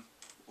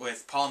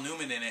with Paul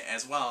Newman in it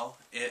as well.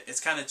 It's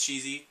kind of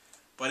cheesy,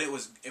 but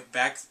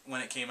back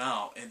when it came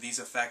out, and these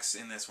effects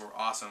in this were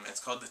awesome. It's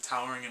called The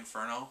Towering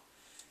Inferno,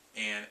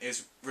 and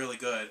it's really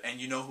good. And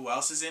you know who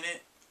else is in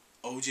it?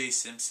 O.J.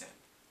 Simpson.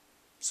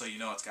 So you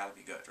know it's got to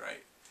be good,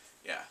 right?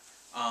 Yeah.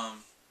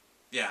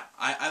 Yeah,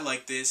 I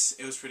like this.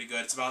 It was pretty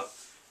good. It's about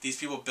these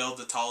people build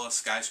the tallest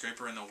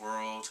skyscraper in the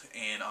world,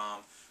 and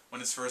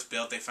when it's first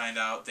built, they find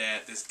out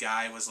that this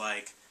guy was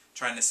like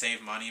trying to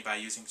save money by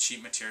using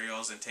cheap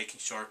materials and taking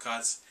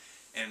shortcuts,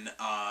 and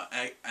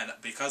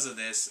because of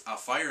this, a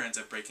fire ends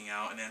up breaking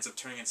out and ends up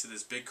turning into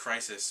this big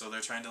crisis. So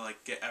they're trying to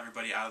like get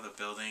everybody out of the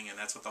building, and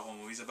that's what the whole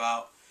movie's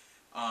about.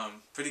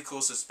 Pretty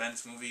cool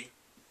suspense movie.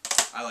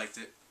 I liked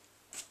it.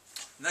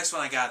 Next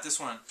one I got, this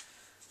one,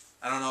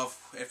 I don't know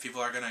if people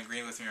are going to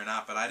agree with me or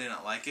not, but I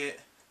didn't like it.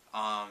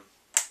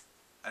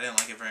 I didn't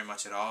like it very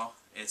much at all.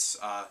 It's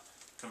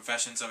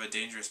Confessions of a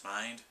Dangerous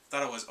Mind.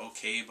 Thought it was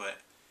okay, but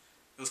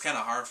it was kind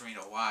of hard for me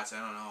to watch. I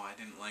don't know. I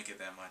didn't like it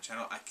that much.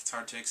 It's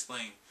hard to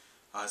explain.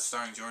 It's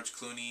starring George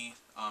Clooney,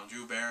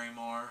 Drew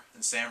Barrymore,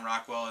 and Sam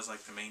Rockwell is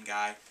like the main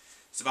guy.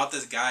 It's about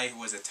this guy who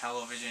was a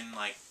television,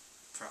 I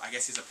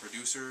guess he's a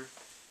producer,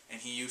 and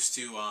he used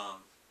to,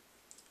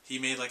 he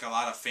made like a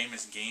lot of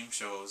famous game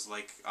shows,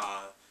 like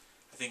I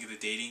think the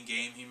dating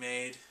game he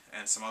made,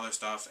 and some other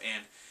stuff,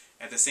 and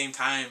at the same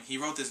time, he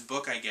wrote this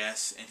book, I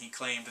guess, and he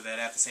claimed that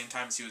at the same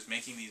time as he was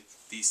making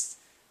these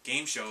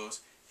game shows,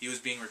 he was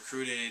being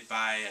recruited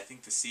by, I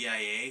think, the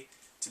CIA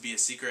to be a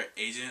secret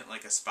agent,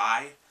 like a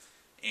spy,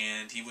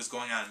 and he was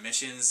going on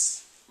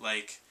missions,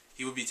 like,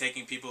 he would be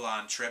taking people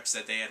on trips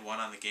that they had won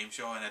on the game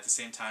show, and at the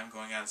same time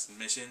going on some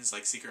missions,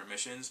 like secret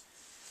missions.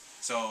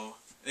 So,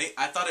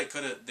 I thought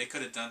they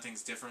could have done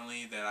things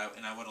differently, and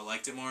I would have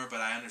liked it more, but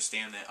I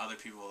understand that other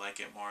people like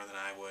it more than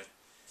I would.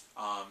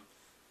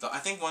 I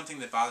think one thing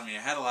that bothered me,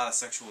 I had a lot of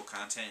sexual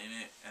content in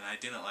it, and I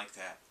didn't like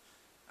that.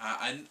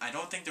 I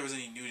don't think there was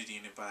any nudity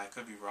in it, but I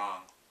could be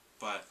wrong.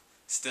 But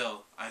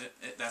still,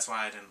 that's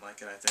why I didn't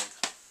like it, I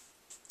think.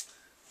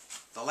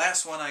 The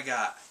last one I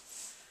got.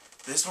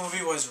 This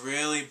movie was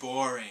really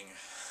boring.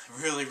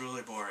 Really,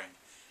 really boring.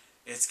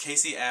 It's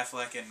Casey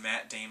Affleck and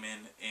Matt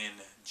Damon in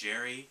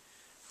Jerry.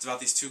 It's about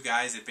these two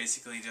guys that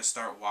basically just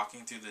start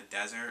walking through the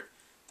desert.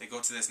 They go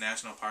to this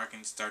national park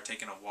and start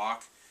taking a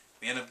walk.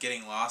 They end up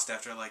getting lost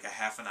after like a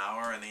half an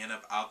hour, and they end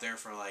up out there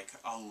for like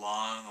a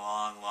long,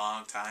 long,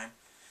 long time.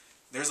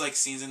 There's like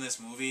scenes in this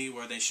movie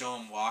where they show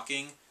them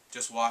walking,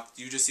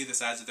 you just see the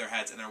sides of their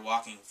heads, and they're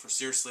walking for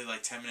seriously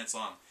like 10 minutes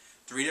long.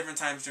 3 different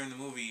times during the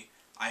movie,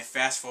 I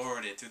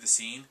fast-forwarded through the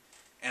scene,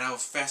 and I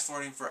was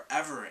fast-forwarding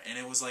forever, and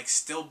it was like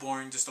still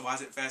boring just to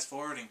watch it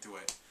fast-forwarding through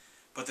it.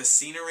 But the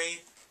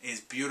scenery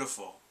is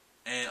beautiful,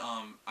 and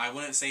I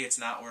wouldn't say it's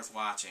not worth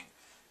watching.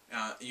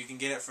 You can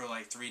get it for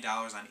like $3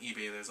 on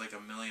eBay. There's like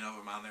 1 million of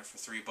them on there for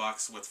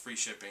 $3 with free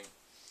shipping.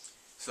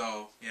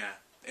 So yeah,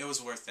 it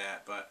was worth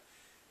that. But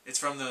it's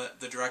from the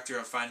director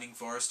of Finding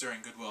Forrester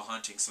and Good Will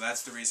Hunting. So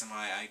that's the reason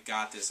why I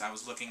got this. I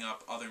was looking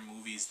up other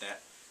movies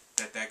that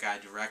guy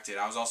directed.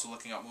 I was also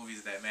looking up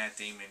movies that Matt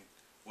Damon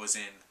was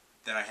in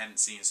that I hadn't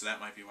seen. So that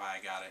might be why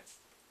I got it.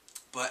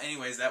 But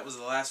anyways, that was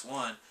the last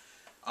one.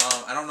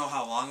 I don't know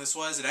how long this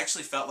was. It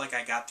actually felt like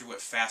I got through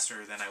it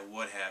faster than I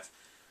would have.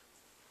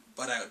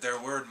 But there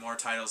were more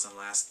titles than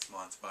last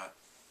month. But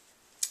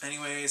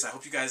anyways, I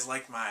hope you guys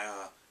like my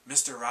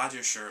Mr.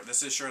 Rogers shirt.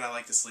 This is a shirt I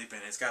like to sleep in.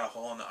 It's got a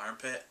hole in the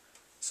armpit.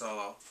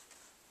 So,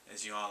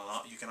 as you all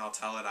know, you can all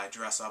tell it. I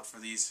dress up for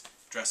these.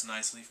 Dress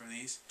nicely for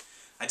these.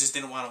 I just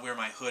didn't want to wear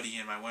my hoodie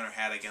and my winter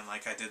hat again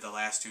like I did the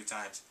last 2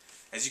 times.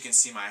 As you can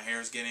see, my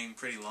hair is getting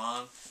pretty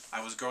long.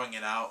 I was growing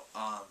it out.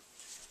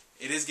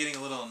 It is getting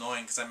a little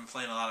annoying because I've been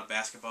playing a lot of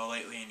basketball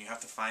lately, and you have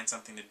to find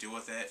something to do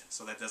with it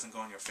so that it doesn't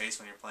go in your face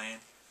when you're playing.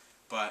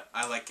 But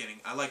I like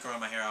growing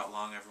my hair out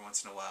long every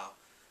once in a while.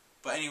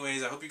 But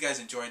anyways, I hope you guys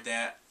enjoyed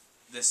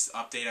this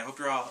update. I hope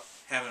you're all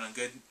having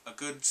a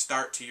good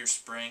start to your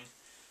spring.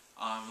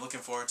 Looking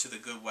forward to the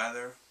good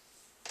weather,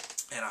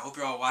 and I hope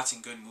you're all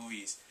watching good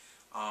movies.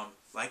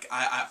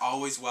 I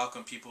always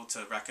welcome people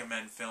to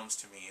recommend films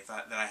to me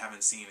that I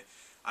haven't seen.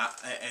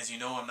 As you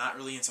know, I'm not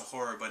really into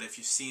horror, but if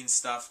you've seen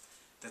stuff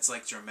that's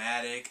like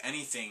dramatic,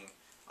 anything,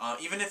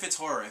 even if it's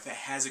horror, if it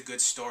has a good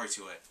story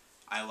to it,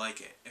 I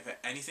like it. If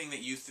anything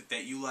that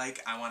you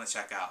like, I want to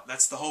check out.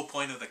 That's the whole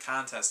point of the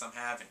contest I'm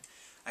having.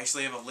 I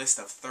actually have a list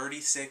of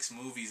 36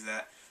 movies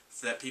that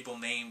that people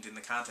named in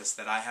the contest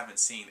that I haven't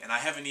seen, and I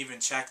haven't even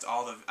checked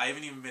I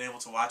haven't even been able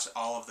to watch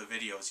all of the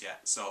videos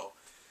yet. So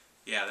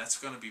yeah, that's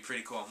going to be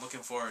pretty cool. I'm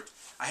looking forward.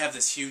 I have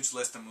this huge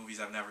list of movies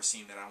I've never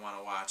seen that I want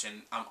to watch,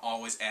 and I'm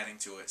always adding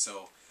to it.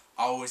 So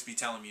always be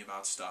telling me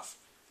about stuff.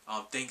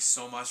 Thanks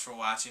so much for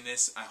watching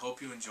this. I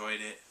hope you enjoyed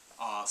it.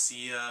 I'll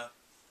see ya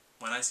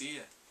when I see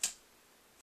ya.